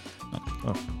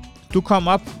 Nå. Du kom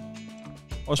op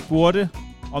og spurgte,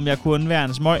 om jeg kunne undvære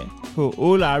en smøg på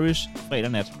Old Irish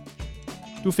fredag nat.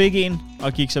 Du fik en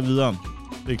og gik så videre.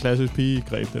 Det er klassisk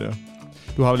pigegreb, det der.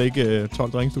 Du har vel ikke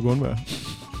 12 drinks, du kunne undvære?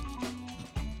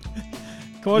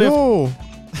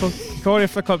 Kort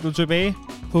efter kom du tilbage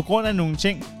på grund af nogle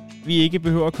ting, vi ikke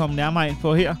behøver at komme nærmere ind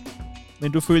på her,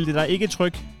 men du følte dig ikke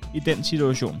tryg i den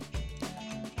situation.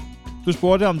 Du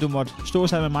spurgte, om du måtte stå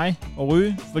sammen med mig og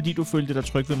ryge, fordi du følte dig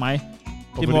tryg ved mig.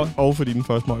 Og fordi den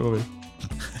første smøg var væk.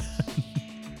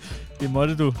 Det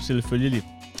måtte du selvfølgelig.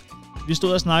 Vi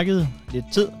stod og snakkede lidt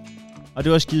tid, og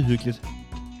det var skide hyggeligt.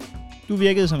 Du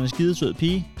virkede som en skide sød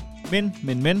pige,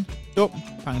 men, dum,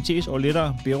 parentes og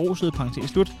lettere beruset, parentes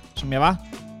slut, som jeg var,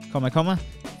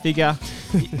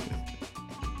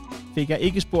 fik jeg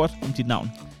ikke spurgt om dit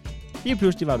navn. Lige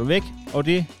pludselig var du væk, Og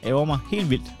det ærger mig helt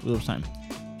vildt, udopstegn.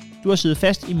 Du har siddet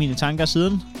fast i mine tanker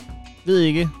siden. Ved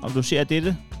ikke, om du ser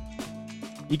dette.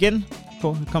 Igen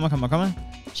på komma.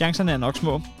 Chancerne er nok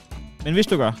små. Men hvis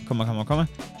du gør, komma,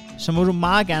 så må du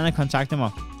meget gerne kontakte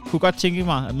mig. Kunne godt tænke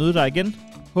mig at møde dig igen.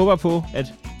 Håber på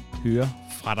at høre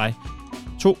fra dig.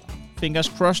 2 fingers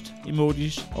crossed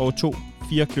emojis og 2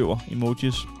 firkløver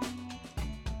emojis.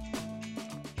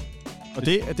 Og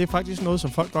det er faktisk noget,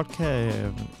 som folk godt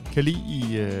kan lide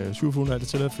i 700 alt det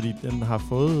til, fordi den har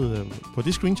fået på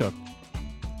det screenshot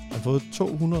har fået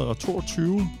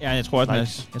 222. Ja, jeg tror,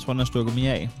 den har stukket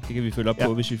mere af. Det kan vi følge op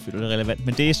på, hvis vi føler det relevant.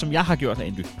 Men det, som jeg har gjort,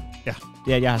 Andy,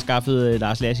 det er, at jeg har skaffet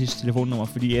Lars Lassis telefonnummer,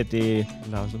 fordi at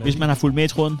hvis man har fulgt med i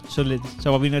tråden, så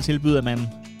var vi inde og tilbyde,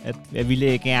 at jeg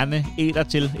ville gerne æder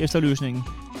til efterløsningen.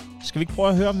 Skal vi ikke prøve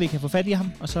at høre, om vi kan få fat i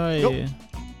ham? Og så en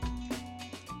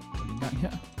gang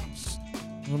her.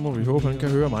 Så må vi håbe, han kan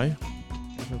høre mig.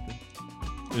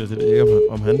 Eller det ved jeg ikke,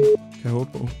 om han kan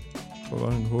håbe på. Hvor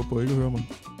godt han kan håbe på ikke at høre mig.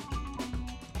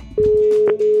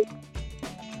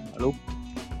 Hallo?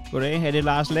 Goddag, er det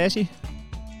Lars Lassi?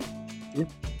 Ja.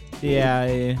 Det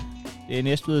er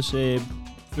Næstveds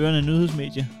førende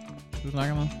nyhedsmedie, du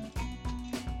snakker med.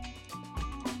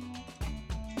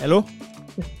 Hallo?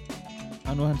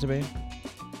 Og nu er han tilbage.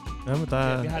 Ja, men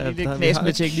vi har lige lidt knas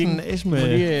med teknikken.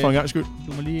 For en gang skyld.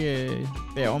 Du må lige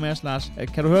være over med os, Lars.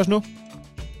 Kan du høre os nu?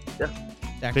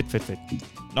 Ja. Fedt.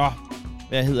 Nå,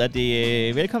 hvad hedder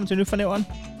det? Velkommen til Nyt fra Nævren.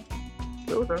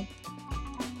 Jo, tak.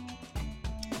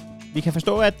 Vi kan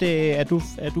forstå,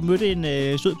 at du mødte en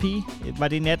sød pige. Var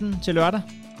det natten til lørdag?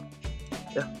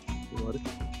 Ja, det var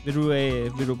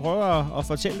det. Vil du prøve at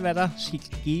fortælle, hvad der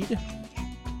skete?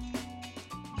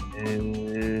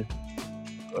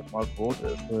 Det var meget kort.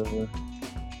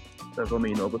 Der kom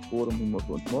en op og spurgte, om hun måtte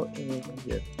få en smøg.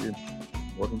 Ja, det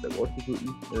var hun da godt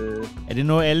selvfølgelig. Er det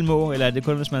noget, alle må, eller er det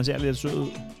kun, hvis man ser lidt sød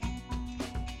ud?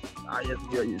 Nej,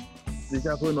 hvis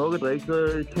jeg har fået nok at drikke,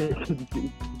 så kan jeg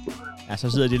ikke. Ja,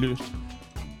 så sidder de løst.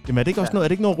 Jamen er det ikke også noget, er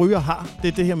det ikke noget ryger har? Det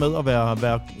er det her med at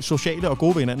være sociale og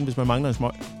gode ved hinanden, hvis man mangler en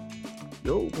smøg.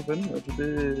 Jo, for fanden. Altså,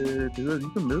 det hører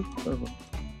ligesom med. Altså.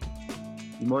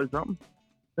 Vi må det sammen.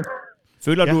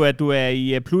 Føler du, at du er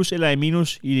i plus eller i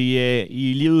minus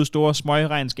i livets store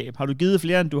smøgregnskab? Har du givet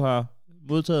flere, end du har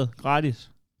modtaget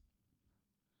gratis?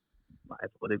 Nej, jeg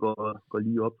tror, det går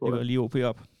lige op. Det går lige OP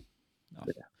op.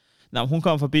 Nå, hun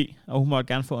kom forbi, og hun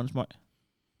måtte gerne få en smøg.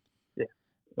 Ja.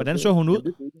 Hvordan så hun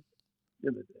ud?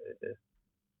 Jamen,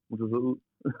 hun så sød ud.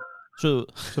 Sød ud.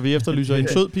 Så vi efterlyser en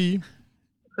sød pige.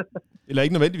 Eller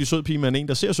ikke nødvendigvis sød pige, men en,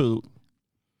 der ser sød ud.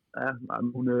 Ja, nej,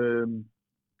 men hun...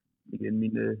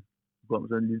 igen, kom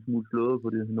så en lille smule slået på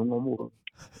nogle områder.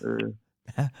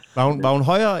 Var hun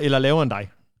højere eller lavere end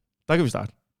dig? Der kan vi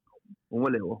starte. Hun var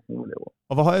lavere.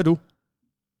 Og hvor høj er du?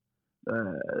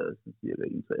 Cirka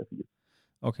 1,83.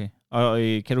 Okay. Og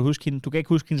kan du huske hende? Du kan ikke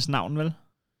huske hendes navn, vel?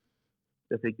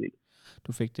 Jeg fik det ikke.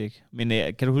 Du fik det ikke. Men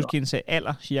kan du huske hendes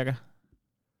alder, cirka?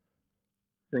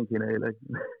 Den kender jeg heller ikke.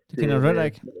 Det kender du heller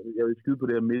ikke? Jeg vil skyde på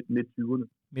det her midt-20'erne.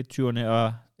 Midt-20'erne,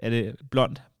 og er det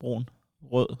blond, brun,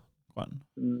 rød, grøn?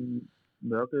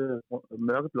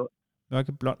 Mørkeblond.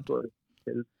 Mørkeblond.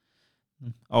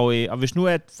 Og hvis nu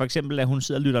at for eksempel, at hun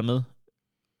sidder og lytter med,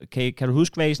 kan du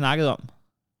huske, hvad I snakkede om?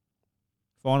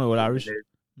 Foran Old Irish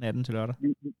natten til lørdag.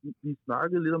 Vi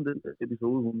snakkede lidt om den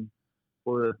episode, hun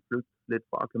prøvede at flytte lidt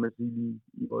fra, kan man sige,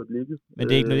 i øjeblikket. Men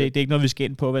det er ikke noget, vi skal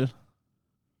ind på, vel?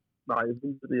 Nej, jeg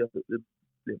synes, det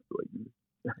blev så ikke.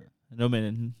 Noget med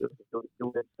enten. Det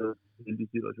var en heldig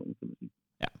situation, kan man sige.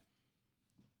 Ja.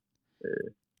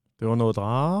 Det var noget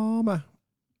drama.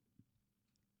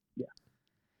 Ja.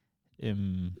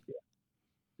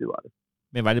 Det var det.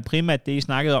 Men var det primært det, I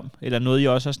snakkede om? Eller noget, I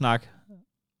også har snakket?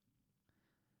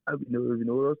 Ja, vi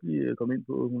nåede også lige at komme ind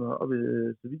på, hun har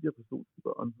ved så vidt jeg forstod til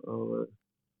børn, og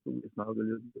så vi snakkede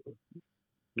lidt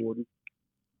hurtigt.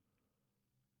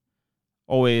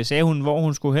 Og sagde hun, hvor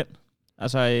hun skulle hen?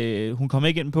 Altså, hun kom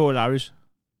ikke ind på Old Irish?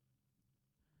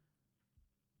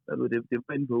 Altså, det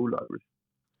var inde på Old Irish.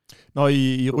 Når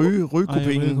I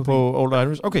rygekuperingen på Old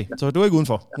Irish. Okay, så du var ikke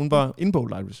udenfor. Hun var inde på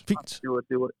Old Irish. Fint.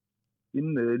 Det var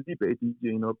inde lige bag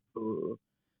DJ'en op på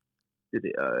det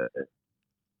der...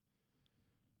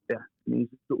 den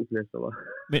eneste ståplads, der var.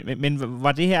 Men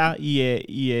var det her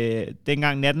i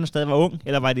dengang natten stadig var ung,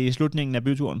 eller var det i slutningen af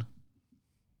byturen?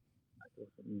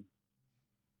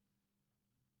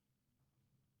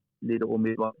 Lidt over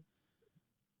midtvejs.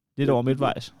 Lidt over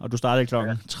midtvejs, og du startede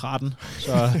klokken 13,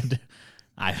 så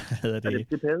Nej, hvad hedder det? Ja,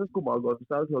 det passer sgu meget godt. Vi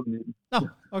starter klokken 19. Nå,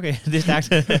 okay, det er stærkt.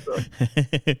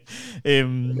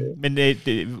 Men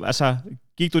altså,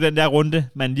 gik du den der runde,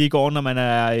 man lige går, når man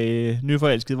er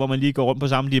nyforelsket, hvor man lige går rundt på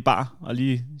samtlige bar, og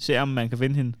lige ser, om man kan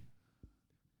finde hende?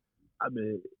 Jamen,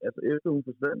 altså efter hun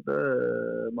forsvandt,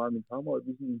 mig og min kammerat,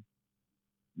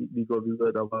 vi går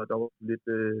videre. Der var lidt...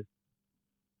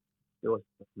 det var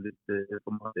lidt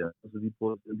for meget der. Altså, vi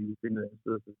prøvede at lige finde et andet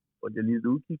sted. Og jeg lige lidt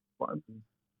udkig på den.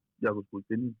 Jeg kunne sgu ikke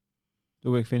finde hende. Du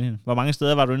kunne ikke finde hende. Hvor mange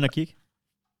steder var du inde og kigge?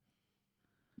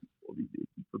 Og vi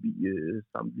gik forbi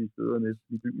samtlige steder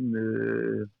næsten i byen.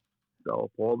 Der var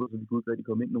proppet, så vi kunne ikke rigtig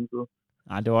komme ind nogen steder.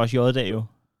 Nej, det var også J-dag jo.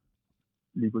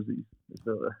 Lige præcis.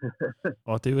 Så,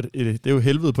 og det er jo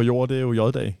helvede på jord, det er jo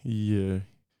J-dag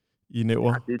i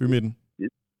Nævre bymidten.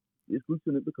 Det er sgu ikke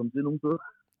så nemt at komme til nogen steder.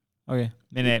 Okay.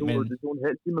 Det tog en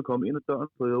halv time at komme ind ad døren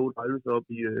på Old Highways op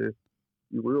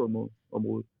i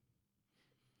Røgeområdet.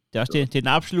 Det er også det er den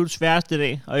absolut sværeste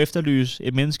dag at efterlyse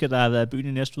et menneske, der har været i byen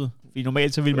i Næstved. Fordi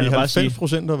normalt så vil man jo bare sige...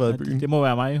 90% har været i byen. Det må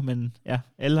være mig, men ja,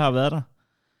 alle har været der.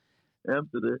 Ja,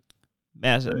 det er det.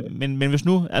 Men hvis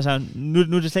nu, altså, nu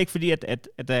er det slet ikke fordi,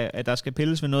 at der skal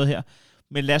pilles ved noget her.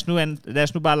 Men lad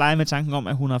os nu bare lege med tanken om,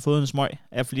 at hun har fået en smøg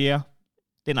af flere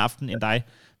den aften end dig.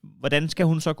 Hvordan skal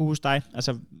hun så kunne huske dig?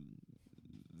 Altså,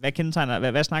 hvad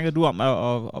kendetegner, hvad snakkede du om,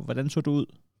 og hvordan så du ud?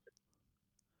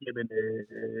 Jamen,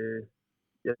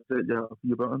 jeg har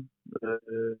 4 børn,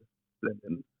 blandt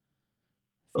andet.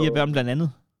 4 børn blandt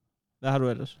andet? Hvad har du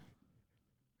ellers?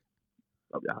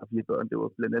 Jeg har 4 børn, det var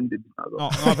blandt andet det, vi snakkede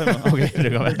om. Okay,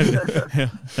 det kan være.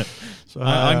 Så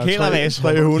og en kælervas,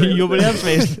 3 hunde.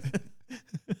 Jubilæumsvas.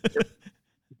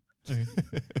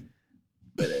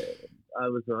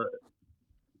 Men så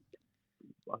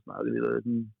bare snakke lidt af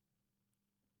sådan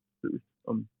løst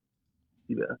om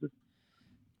diverse.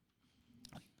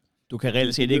 Du kan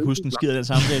reelt set ikke huske en skid af den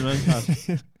samtale med.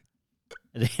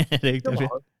 er det ikke det?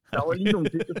 Der var lige nogle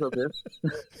ting, der så fast.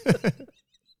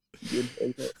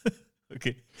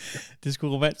 Okay. Det er sgu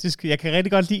romantisk. Jeg kan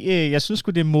rigtig godt lide, jeg synes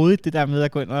sgu, det er modigt, det der med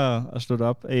at gå ind og slå det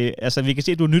op. Altså, vi kan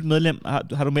se, at du er nyt medlem.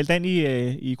 Har du meldt dig ind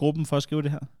i gruppen for at skrive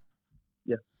det her?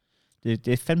 Ja. Det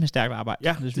er fandme stærkt arbejde.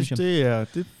 Ja, det synes jeg.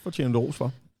 Det fortjener du ros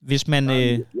for. Hvis man...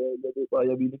 Jeg ved bare,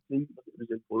 jeg ville ikke tænke, hvis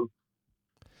jeg prøvede.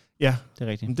 Ja, det er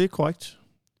rigtigt. Men det er korrekt.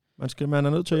 Man er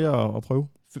nødt til at prøve.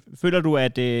 Føler du,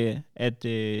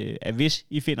 at hvis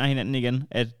I finder hinanden igen,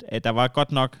 at der var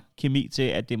godt nok kemi til,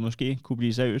 at det måske kunne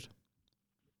blive seriøst?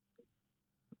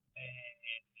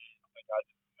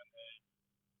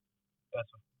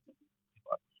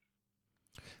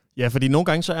 Ja, fordi nogle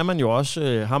gange så er man jo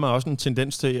også, har man også en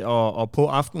tendens til at på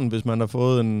aftenen, hvis man har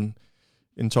fået en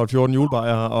 12-14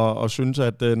 julebajer, og synes,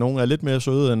 at nogen er lidt mere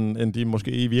søde, end de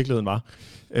måske i virkeligheden var.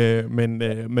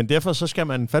 Men derfor så skal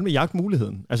man fandme jagte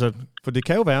muligheden. Altså, for det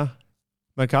kan jo være.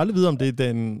 Man kan aldrig vide, om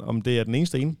det er den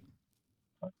eneste ene.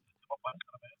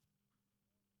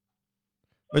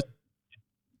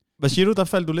 Hvad siger du? Der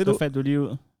faldt du lidt ud. Der faldt du lige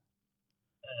ud.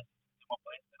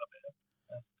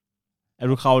 Er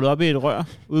du kravlet op i et rør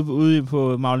ude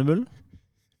på Magle Mølle?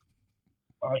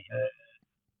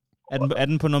 Er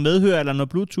den på noget medhør, eller noget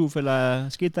Bluetooth, eller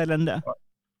skete der et eller andet der?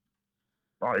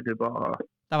 Nej, det er bare...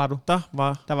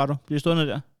 Der var du. Bliver stående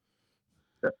der?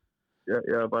 Ja,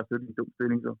 jeg har bare siddet i en dum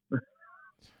stilling, så.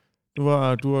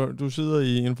 Du sidder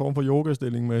i en form for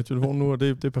yoga-stilling med telefonen nu, og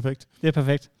det er perfekt. Det er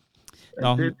perfekt. Ja,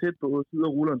 det er tæt på siden af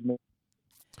rulleren.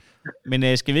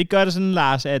 Men skal vi ikke gøre det sådan,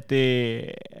 Lars, at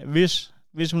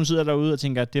hvis hun sidder derude og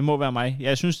tænker, det må være mig.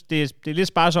 Jeg synes, det er lidt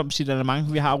sparsomt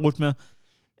signalement, vi har rudt med.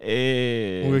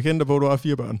 Hun kan kende dig på, at du har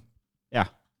 4 børn. Ja.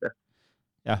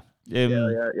 Jeg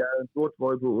har en stor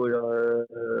trøje på, og jeg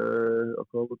og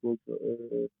kopperbuks.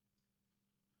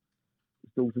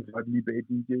 Stod så faktisk lige bag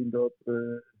DJ'en deroppe.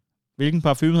 Hvilken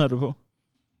parfume havde du på?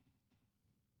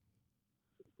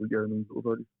 Jeg havde nogen på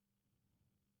for det.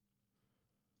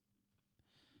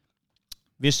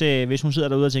 Hvis hun sidder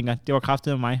derude og tænker, det var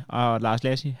kraftet med mig, og Lars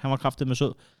Lassie, han var kraftet med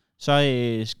sød, så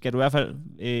skal du i hvert fald,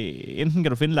 enten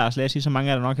kan du finde Lars Lassie, så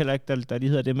mange er der nok heller ikke, der lige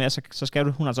hedder det med, så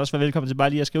skal hun altså også være velkommen til bare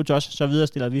lige at skrive til os, så videre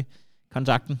stiller vi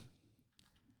kontakten.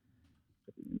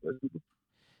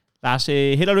 Lars,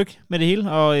 held og lykke med det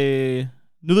hele, og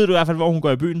nu ved du i hvert fald, hvor hun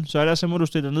går i byen, så ellers så må du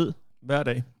stille dig ned. Hver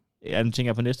dag. Ja, nu tænker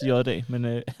jeg på næste J-dag, men...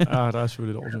 der er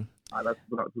selvfølgelig et år til. Nej, der er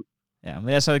sgu lang tid. Ja, men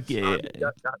altså...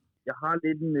 Jeg har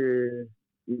lidt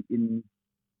en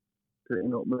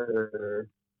plan om,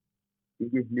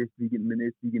 ikke næste weekend, men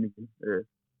næste weekend igen.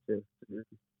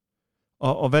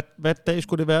 Og hvad dag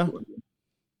skulle det være?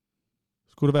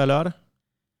 Skulle det være lørdag?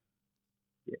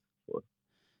 Ja, tror jeg.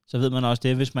 Så ved man også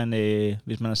det,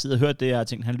 hvis man har siddet og hørt det, og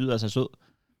tænkt, han lyder altså sød.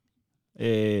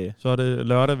 Så er det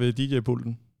lørdag ved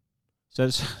DJ-pulten.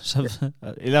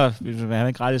 Eller hvis man har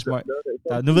en gratis smøg.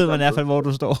 Nu ved man i hvert fald, hvor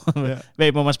du står.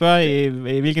 Ja. Må man spørge,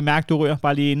 hvilke mærke du ryger,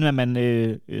 bare lige inden at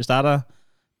man starter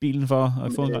bilen for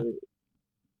at få en grad?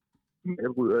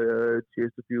 Jeg ryger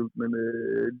Chesterfield, men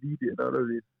lige der er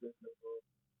der lidt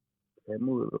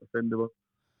Camel, eller hvad fanden det var.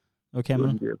 Og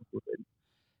Camel?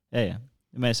 Ja.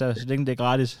 Men altså, så længe det er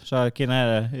gratis, så kender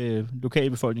jeg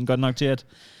lokalbefolkningen godt nok til,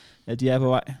 at de er på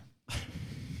vej.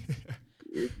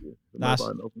 Lars,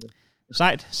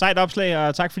 sejt opslag,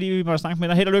 og tak fordi vi måtte snakke med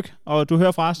dig. Held og lykke, og du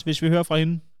hører fra os, hvis vi hører fra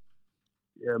hende.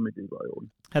 Ja, men det er bare i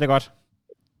orden. Ha' det godt.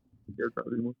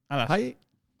 Hej.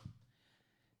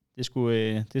 Det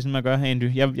er sådan, man gør,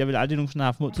 Andy. Jeg vil aldrig nogensinde have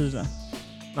haft mod til det der.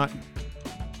 Nej.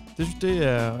 Det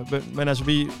er... Men altså,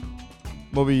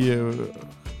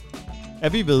 er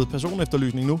vi ved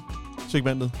personefterlysning nu,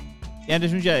 segmentet? Ja, det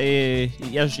synes jeg.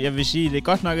 Jeg vil sige, det er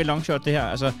godt nok et longshot, det her.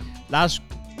 Altså, Lars,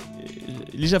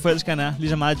 lige så forelsket han er, lige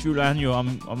så meget i tvivl er han jo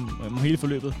om hele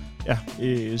forløbet. Ja.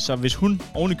 Så hvis hun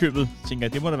oven i købet tænker,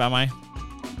 det må da være mig,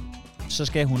 så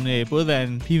skal hun både være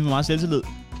en pige med meget selvtillid,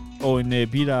 og en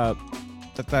pige, der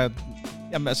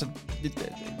jamen altså,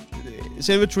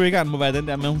 selve triggeren må være den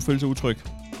der med, at hun føler sig utryg.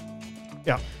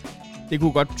 Ja. Det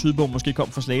kunne godt tyde på, at hun måske kom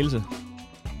fra Slagelse.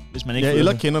 Hvis man ikke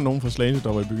eller kender nogen fra Slagelse,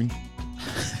 der var i byen.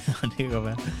 Det kan godt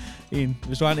være.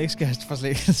 Hvis du har en ekskæreste fra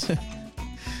Slagelse.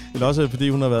 Eller også fordi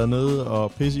hun har været nede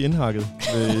og pisse i indhakket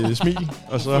ved Smil,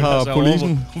 og så har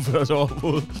polisen... Hun føler sig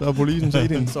overhovedet. Så har polisen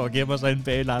set hende. Så gemmer sig inde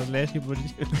bag Lars Lasky på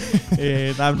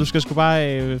det. Nej, men du skal sgu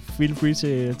bare feel free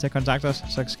til at kontakte os,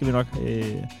 så skal vi nok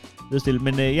vedstille.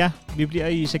 Men ja, vi bliver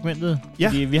i segmentet,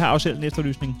 fordi vi har også selv en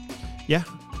efterlysning. Ja,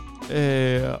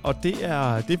 og det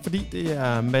er fordi, det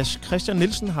er Mads Christian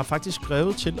Nielsen har faktisk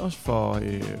skrevet til os for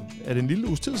er det en lille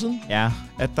uges tid siden,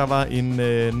 at der var en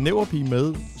næverpige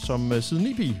med som side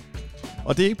 9-pige.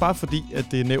 Og det er ikke bare fordi, at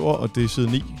det er næver, og det er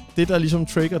side 9. Det, der ligesom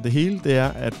trigger det hele, det er,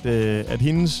 at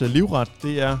hendes livret,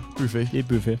 det er buffet. Det er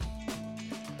buffet.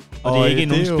 Og det er ikke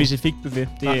nogen specifik buffet.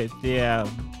 Det er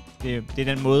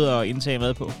den måde at indtage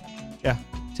mad på. Ja.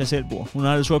 Til selvbord. Hun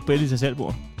har et sort bælte til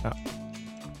selvbord. Ja.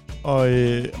 Og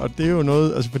det er jo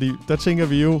noget, altså fordi der tænker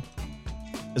vi jo,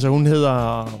 altså hun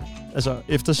hedder, altså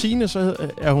efter sigende, så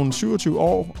er hun 27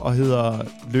 år og hedder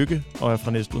Lykke og er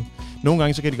fra Næstved. Nogle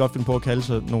gange så kan de godt finde på at kalde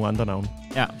sig nogle andre navne.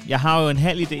 Ja, jeg har jo en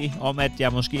halv idé om, at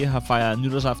jeg måske har fejret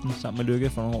nytårsaften sammen med Lykke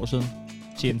for nogle år siden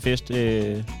til en fest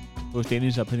hos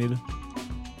Dennis og Pernille.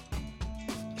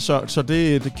 Så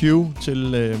det er the cue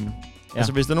til,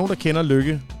 altså hvis der er nogen, der kender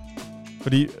Lykke,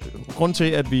 fordi grund til,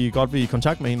 at vi godt vil i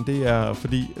kontakt med hende, det er,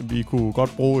 fordi vi kunne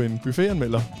godt bruge en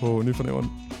buffetanmelder på Nyfornævren.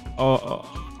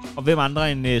 Og hvem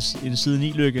andre end side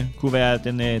 9 Lykke kunne være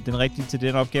den rigtige til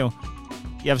den opgave?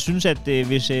 Jeg synes, at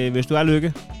hvis du er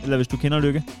Lykke, eller hvis du kender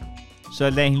Lykke, så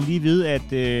lad hende lige vide,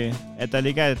 at der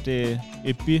ligger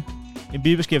en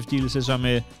bibeskæftigelse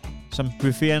som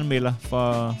buffetanmelder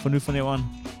for Nyfornævren.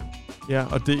 Ja,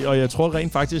 og jeg tror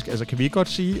rent faktisk, altså kan vi ikke godt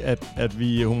sige, at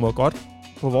hun må godt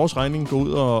på vores regning gå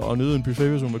ud og nyde en buffet,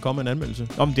 hvis hun vil komme med en anmeldelse?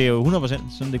 Om det er jo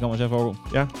 100% sådan, det kommer til at foregå.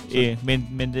 Ja.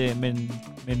 Men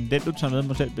den, du tager med,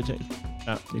 må selv betale.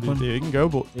 Ja, det er jo ikke en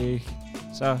gavebod.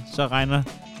 Så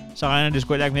regner det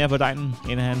sgu ikke mere på dejen,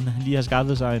 end han lige har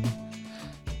skaffet sig en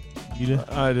lille...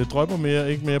 Nej, det drøber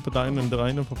ikke mere på dejen, end det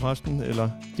regner på præsten, eller...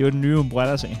 Det er jo den nye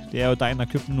umbrella-sag. Det er jo dejen, der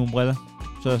har købt en umbrella.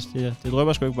 Så det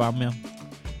drøber sgu ikke varme mere.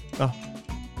 Ja.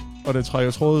 Og det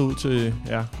trækker trådet ud til...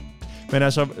 Ja. Men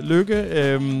altså, Lykke...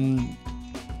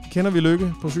 kender vi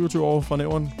Lykke på 27 år fra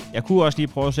Nævren? Jeg kunne også lige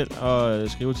prøve selv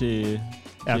at skrive til...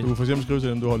 Ja, du kunne for eksempel skrive til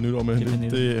dem, du holdt nytår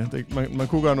med. Man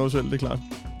kunne gøre noget selv, det er klart.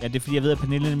 Ja, det er fordi, jeg ved, at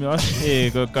Pernille nemlig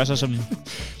også gør sig som...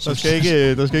 Der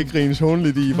skal ikke grines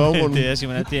håndligt i baggrunden. Det er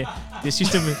simpelthen,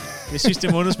 det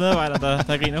sidste måneds medarbejder,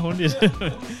 der griner håndligt,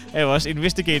 er jo også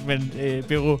Investigate,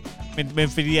 bureau. Men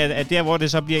fordi at der, hvor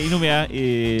det så bliver endnu mere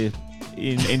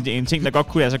en ting, der godt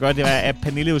kunne altså gøre, det var, at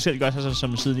Pernille jo selv gør sig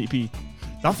som side 9-pige.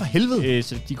 Nå, for helvede!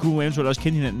 Så de kunne eventuelt også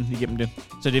kende hinanden igennem det.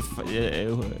 Så det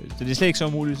er slet ikke så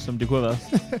umuligt, som det kunne have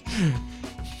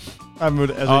været.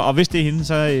 Altså, og hvis det er hende,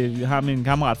 så har min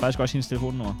kammerat faktisk også hendes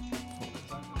telefonnummer.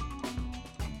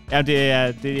 Ja, det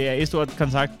er et stort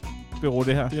kontaktbureau,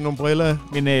 det her. Det er en umbrella.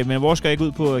 Men vores skal ikke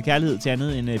ud på kærlighed til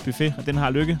andet end buffet, og den har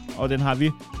Lykke, og den har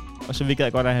vi. Og så vi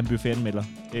gad godt at have en buffetanmelder.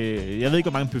 Jeg ved ikke,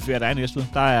 hvor mange buffeter der er i Næstved.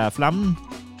 Der er flammen,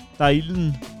 der er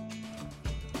ilden,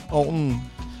 ovnen,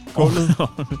 gulvet,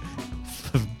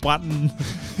 branden.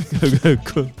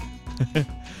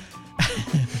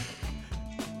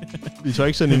 Vi tør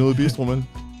ikke sende noget i bistro, men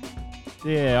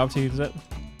det er op til helt selv.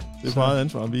 Det er meget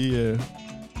ansvar. Vi,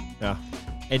 ja.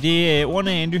 Er det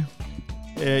ordene, Andy?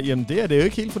 Jamen, det er det jo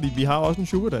ikke helt, fordi vi har også en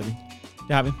sugar daddy.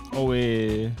 Det har vi.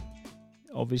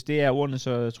 Og hvis det er ordene,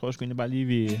 så tror jeg sgu egentlig bare lige,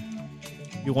 vi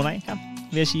runder af her.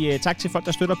 Vil jeg sige tak til folk,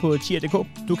 der støtter på tier.dk.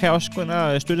 Du kan også gå ind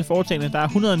og støtte foretagende. Der er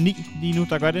 109 lige nu,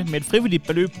 der gør det med et frivilligt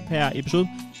beløb per episode.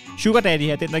 Sugar Daddy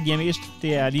her, den der giver mest,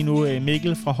 det er lige nu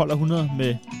Mikkel fra Holder 100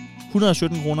 med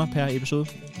 117 kroner per episode.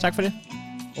 Tak for det.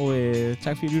 Og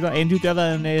tak fordi I lytter. Andy, det har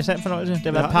været en sand fornøjelse. Det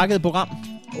har været et pakket program.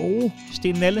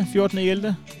 Sten Nalle,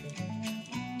 14.11.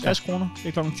 60 kroner.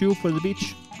 Det er kl. 20 på The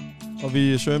Beach. Og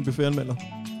vi søger en buffetanmelder.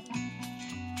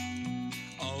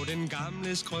 Den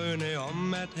gamle skrøne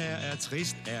om, at her er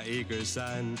trist, er ikke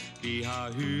sand. Vi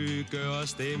har hygge og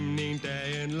stemning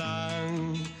dagen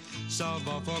lang. Så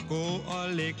hvorfor gå og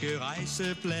lægge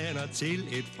rejseplaner til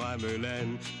et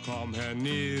fremmedland? Kom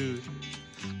herned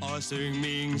og syng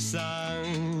min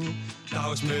sang.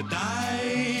 Dags med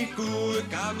dig, gode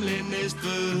gamle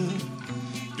Næstved.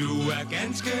 Du er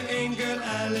ganske enkel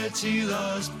alle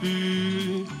tiders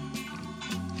by.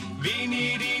 Vind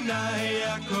i din ej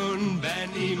er kun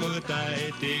vand imod dig.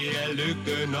 Det er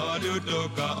lykke, når du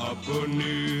dukker op på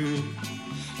ny.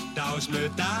 Dags med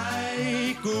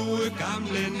dig, gode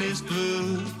gamle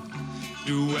Næstved.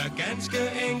 Du er ganske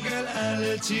enkel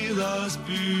alle tiders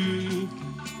by.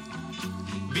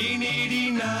 Vind i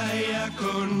din ej er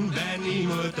kun vand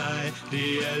imod dig. Det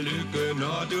er lykke,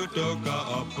 når du dukker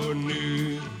op på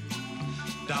ny.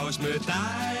 Dags med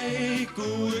dig,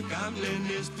 gode gamle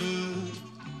Næstved.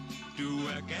 Du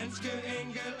er ganske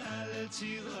enkel alle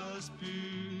tiders by.